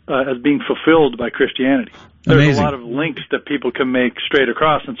as being fulfilled by Christianity. There's Amazing. a lot of links that people can make straight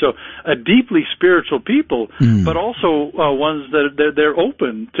across, and so a deeply spiritual people, but also ones that they're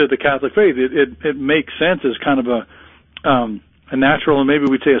open to the Catholic faith. It makes sense as kind of a natural, and maybe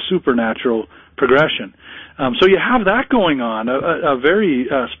we'd say a supernatural progression. So you have that going on, a very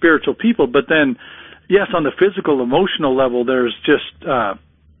spiritual people, but then, yes, on the physical, emotional level, there's just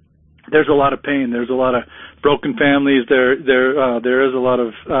there's a lot of pain. There's a lot of broken families. There is a lot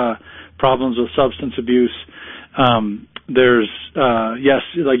of problems with substance abuse. There's yes,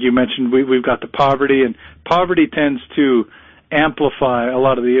 like you mentioned, we've got the poverty, and poverty tends to amplify a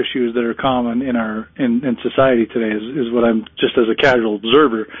lot of the issues that are common in society today. Is what I'm, just as a casual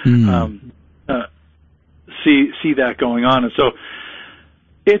observer, see that going on, and so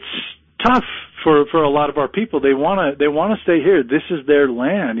it's tough for a lot of our people. They want to stay here. This is their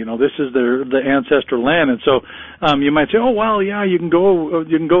land, this is the ancestral land. And so you might say, oh well, yeah, you can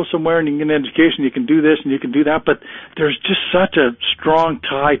go somewhere and you can get an education, you can do this and you can do that, but there's just such a strong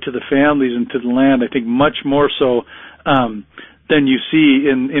tie to the families and to the land, I think much more so than you see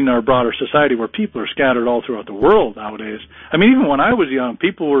in our broader society, where people are scattered all throughout the world nowadays. I mean, even when I was young,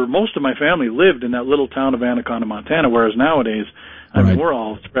 most of my family lived in that little town of Anaconda, Montana, whereas nowadays, I mean, we're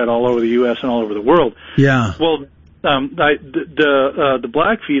all spread all over the U.S. and all over the world. Yeah. Well, the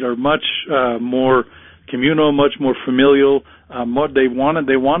Blackfeet are much more communal, much more familial. They want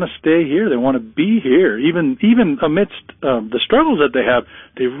to stay here. They want to be here, even amidst the struggles that they have.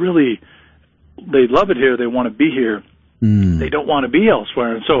 They love it here. They want to be here. They don't want to be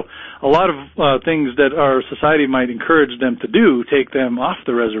elsewhere. And so a lot of things that our society might encourage them to do take them off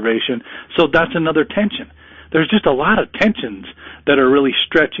the reservation. So that's another tension. There's just a lot of tensions that are really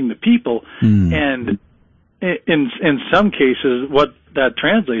stretching the people. And in some cases, what that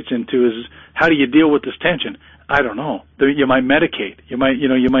translates into is, how do you deal with this tension? I don't know. You might medicate. You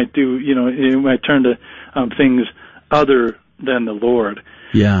might turn to things other than the Lord.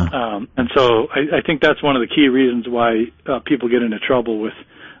 Yeah. And so I think that's one of the key reasons why people get into trouble with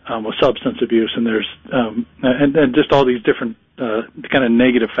substance abuse, and there's and just all these different kind of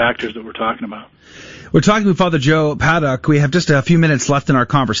negative factors that we're talking about. We're talking with Father Joe Paddock. We have just a few minutes left in our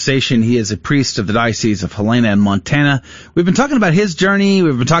conversation. He is a priest of the Diocese of Helena and Montana. We've been talking about his journey.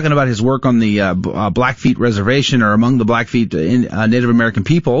 We've been talking about his work on the Blackfeet Reservation, or among the Blackfeet Native American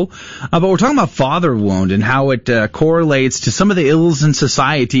people. But we're talking about father wound and how it correlates to some of the ills in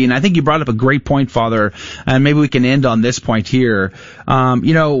society. And I think you brought up a great point, Father, and maybe we can end on this point here.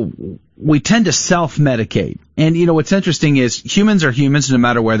 We tend to self-medicate. And, what's interesting is humans are humans no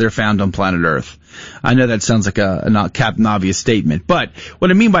matter where they're found on planet Earth. I know that sounds like a not Captain Obvious statement, but what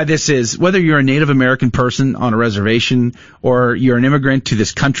I mean by this is, whether you're a Native American person on a reservation, or you're an immigrant to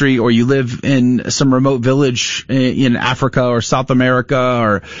this country, or you live in some remote village in Africa or South America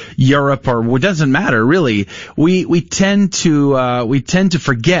or Europe, or it doesn't matter really, we tend to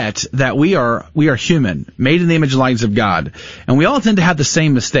forget that we are human, made in the image and likeness of God, and we all tend to have the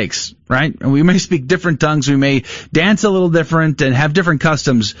same mistakes, right? And we may speak different tongues, we may dance a little different and have different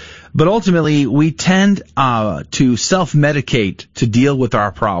customs, but ultimately we tend to self-medicate to deal with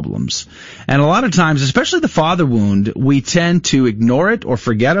our problems. And a lot of times, especially the father wound, we tend to ignore it or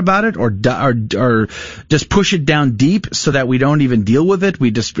forget about it, or just push it down deep so that we don't even deal with it.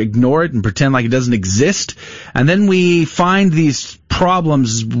 We just ignore it and pretend like it doesn't exist. And then we find these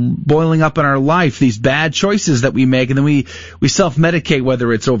problems boiling up in our life, these bad choices that we make, and then we self-medicate,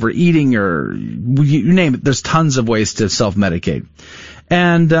 whether it's overeating or you name it. There's tons of ways to self-medicate.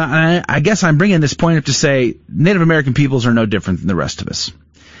 And I guess I'm bringing this point up to say Native American peoples are no different than the rest of us.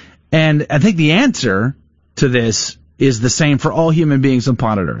 And I think the answer to this is the same for all human beings on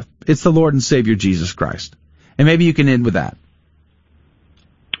planet Earth. It's the Lord and Savior Jesus Christ. And maybe you can end with that.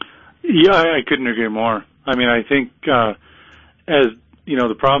 Yeah, I couldn't agree more. I mean, I think as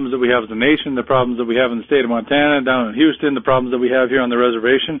the problems that we have as a nation, the problems that we have in the state of Montana, down in Houston, the problems that we have here on the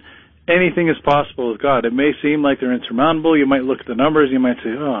reservation, anything is possible with God. It may seem like they're insurmountable. You might look at the numbers. You might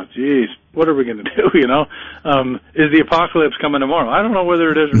say, oh, geez, what are we going to do, Is the apocalypse coming tomorrow? I don't know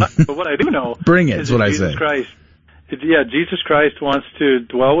whether it is or not, but what I do know is what Jesus Christ. Jesus Christ wants to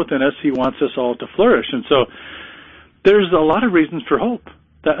dwell within us. He wants us all to flourish. And so there's a lot of reasons for hope.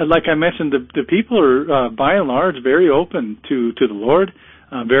 Like I mentioned, the people are, by and large, very open to the Lord,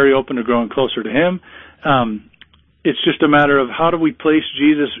 very open to growing closer to Him. It's just a matter of how do we place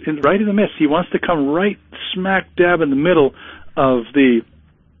Jesus right in the midst. He wants to come right smack dab in the middle of the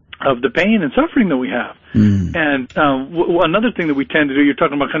pain and suffering that we have. And another thing that we tend to do, you're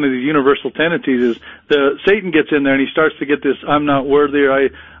talking about kind of these universal tendencies, is Satan gets in there and he starts to get this, I'm not worthy, or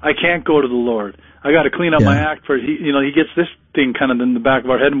I can't go to the Lord. I got to clean up my act first. He gets this thing kind of in the back of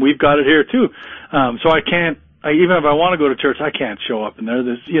our head, and we've got it here too. So I can't. Even if I want to go to church, I can't show up in there.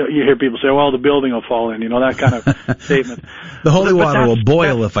 You hear people say, "Well, the building will fall in," that kind of statement. The holy water will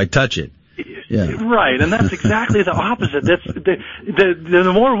boil if I touch it. Yeah. Right, and that's exactly the opposite. That's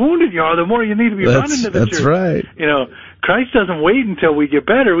the more wounded you are, the more you need to be running to the church. That's right. Christ doesn't wait until we get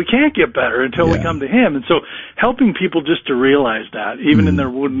better. We can't get better until we come to Him. And so helping people just to realize that, even in their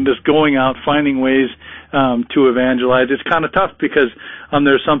woundedness, going out, finding ways to evangelize, it's kind of tough because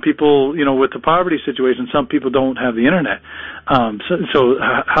there's some people, with the poverty situation, some people don't have the internet. So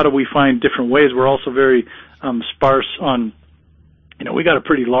how do we find different ways? We're also very sparse on, we got a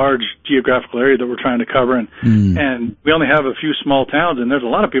pretty large geographical area that we're trying to cover, and we only have a few small towns, and there's a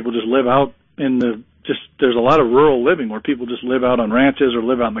lot of people just live out in there's a lot of rural living where people just live out on ranches or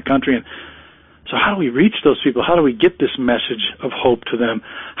live out in the country. And so how do we reach those people? How do we get this message of hope to them?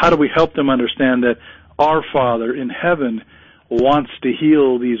 How do we help them understand that our Father in heaven wants to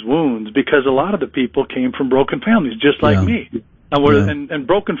heal these wounds? Because a lot of the people came from broken families, just like me. And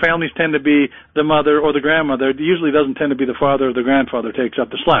broken families tend to be the mother or the grandmother. It usually doesn't tend to be the father or the grandfather takes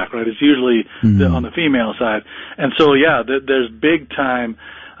up the slack, right? It's usually on the female side. And so, there's big time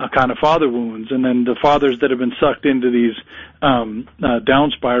kind of father wounds, and then the fathers that have been sucked into these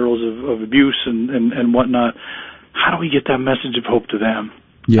down spirals of abuse and whatnot. How do we get that message of hope to them?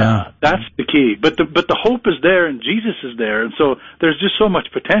 Yeah, that's the key. But the hope is there, and Jesus is there, and so there's just so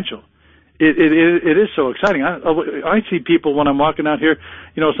much potential. It is so exciting. I see people when I'm walking out here,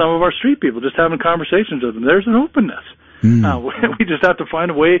 some of our street people, just having conversations with them. There's an openness. We just have to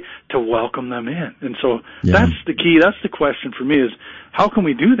find a way to welcome them in. And so that's the key. That's the question for me, is how can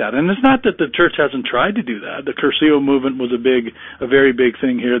we do that? And it's not that the church hasn't tried to do that. The Cursillo movement was a very big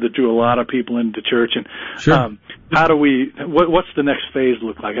thing here that drew a lot of people into church. And how do we, what's the next phase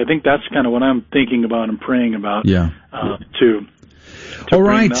look like? I think that's kind of what I'm thinking about and praying about to all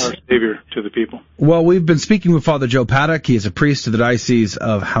right. Bring our Savior to the people. Well, we've been speaking with Father Joe Paddock. He is a priest of the Diocese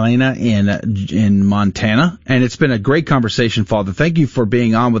of Helena in Montana, and it's been a great conversation, Father. Thank you for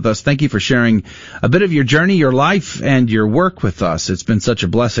being on with us. Thank you for sharing a bit of your journey, your life, and your work with us. It's been such a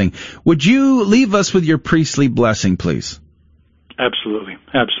blessing. Would you leave us with your priestly blessing, please? Absolutely.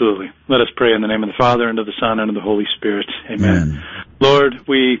 Absolutely. Let us pray in the name of the Father, and of the Son, and of the Holy Spirit. Amen. Lord,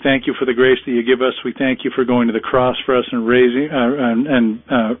 we thank you for the grace that you give us. We thank you for going to the cross for us and rising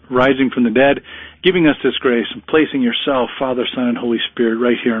from the dead, giving us this grace and placing yourself, Father, Son, and Holy Spirit,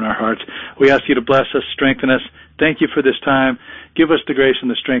 right here in our hearts. We ask you to bless us, strengthen us. Thank you for this time. Give us the grace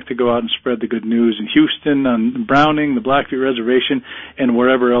and the strength to go out and spread the good news in Houston, on Browning, the Blackfeet Reservation, and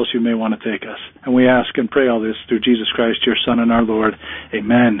wherever else you may want to take us. And we ask and pray all this through Jesus Christ, your Son and our Lord.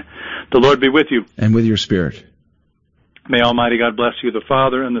 Amen. The Lord be with you. And with your spirit. May Almighty God bless you, the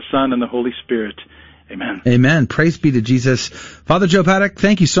Father, and the Son, and the Holy Spirit. Amen. Amen. Praise be to Jesus. Father Joe Paddock,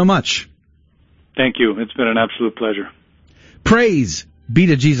 thank you so much. Thank you. It's been an absolute pleasure. Praise be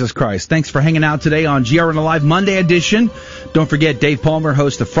to Jesus Christ. Thanks for hanging out today on GRN Alive Monday edition. Don't forget, Dave Palmer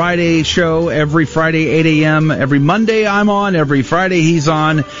hosts a Friday show every Friday, 8 a.m. Every Monday I'm on, every Friday he's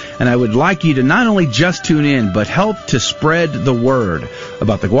on. And I would like you to not only just tune in, but help to spread the word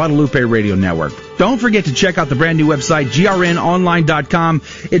about the Guadalupe Radio Network. Don't forget to check out the brand new website, grnonline.com.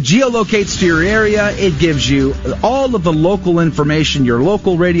 It geolocates to your area. It gives you all of the local information, your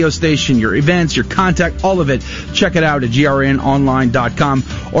local radio station, your events, your contact, all of it. Check it out at grnonline.com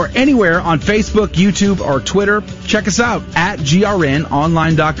or anywhere on Facebook, YouTube, or Twitter. Check us out at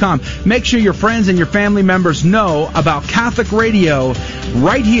grnonline.com. Make sure your friends and your family members know about Catholic radio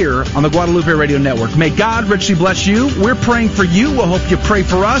right here on the Guadalupe Radio Network. May God richly bless you. We're praying for you. We'll hope you pray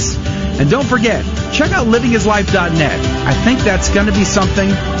for us. And don't forget, check out livinghislife.net. I think that's going to be something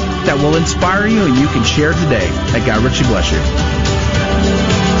that will inspire you and you can share today. May God richly bless you.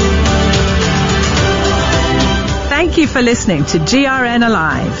 Thank you for listening to GRN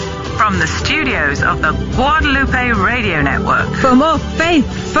Alive. From the studios of the Guadalupe Radio Network. For more faith,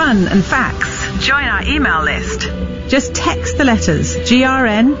 fun, and facts, join our email list. Just text the letters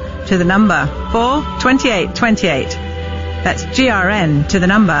GRN to the number 42828. That's GRN to the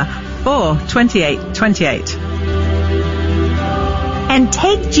number 42828. And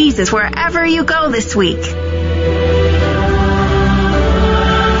take Jesus wherever you go this week.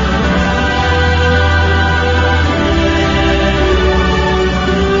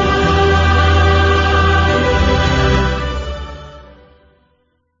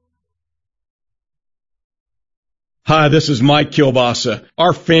 Hi, Hi, this is Mike Kilbasa.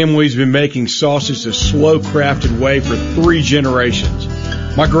 Our family's been making sausage the slow-crafted way for 3 generations.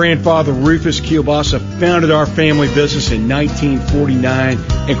 My grandfather, Rufus Kielbasa, founded our family business in 1949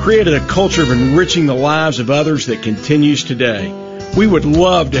 and created a culture of enriching the lives of others that continues today. We would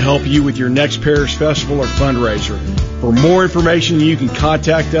love to help you with your next parish festival or fundraiser. For more information, you can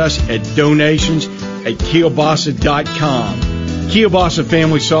contact us at donations@kielbasa.com. Kielbasa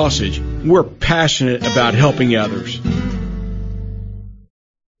Family Sausage. We're passionate about helping others.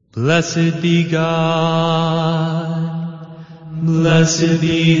 Blessed be God. Blessed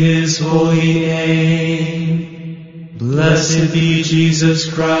be His holy name. Blessed be Jesus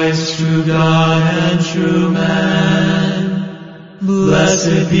Christ, true God and true man.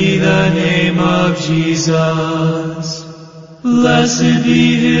 Blessed be the name of Jesus. Blessed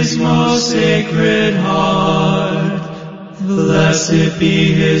be His most sacred heart. Blessed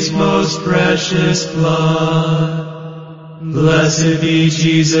be His most precious blood. Blessed be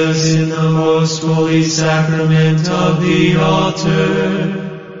Jesus in the most holy sacrament of the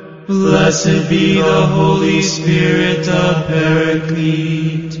altar. Blessed be the Holy Spirit, the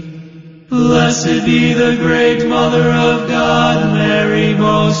Paraclete. Blessed be the great Mother of God, Mary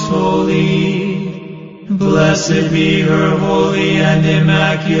most holy. Blessed be her holy and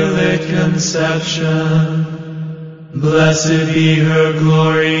immaculate conception. Blessed be her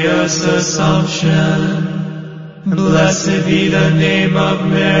glorious Assumption. Blessed be the name of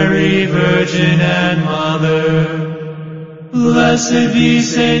Mary, Virgin and Mother. Blessed be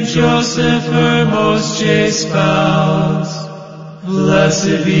Saint Joseph, her most chaste spouse.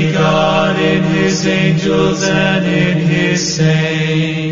 Blessed be God in His angels and in His saints.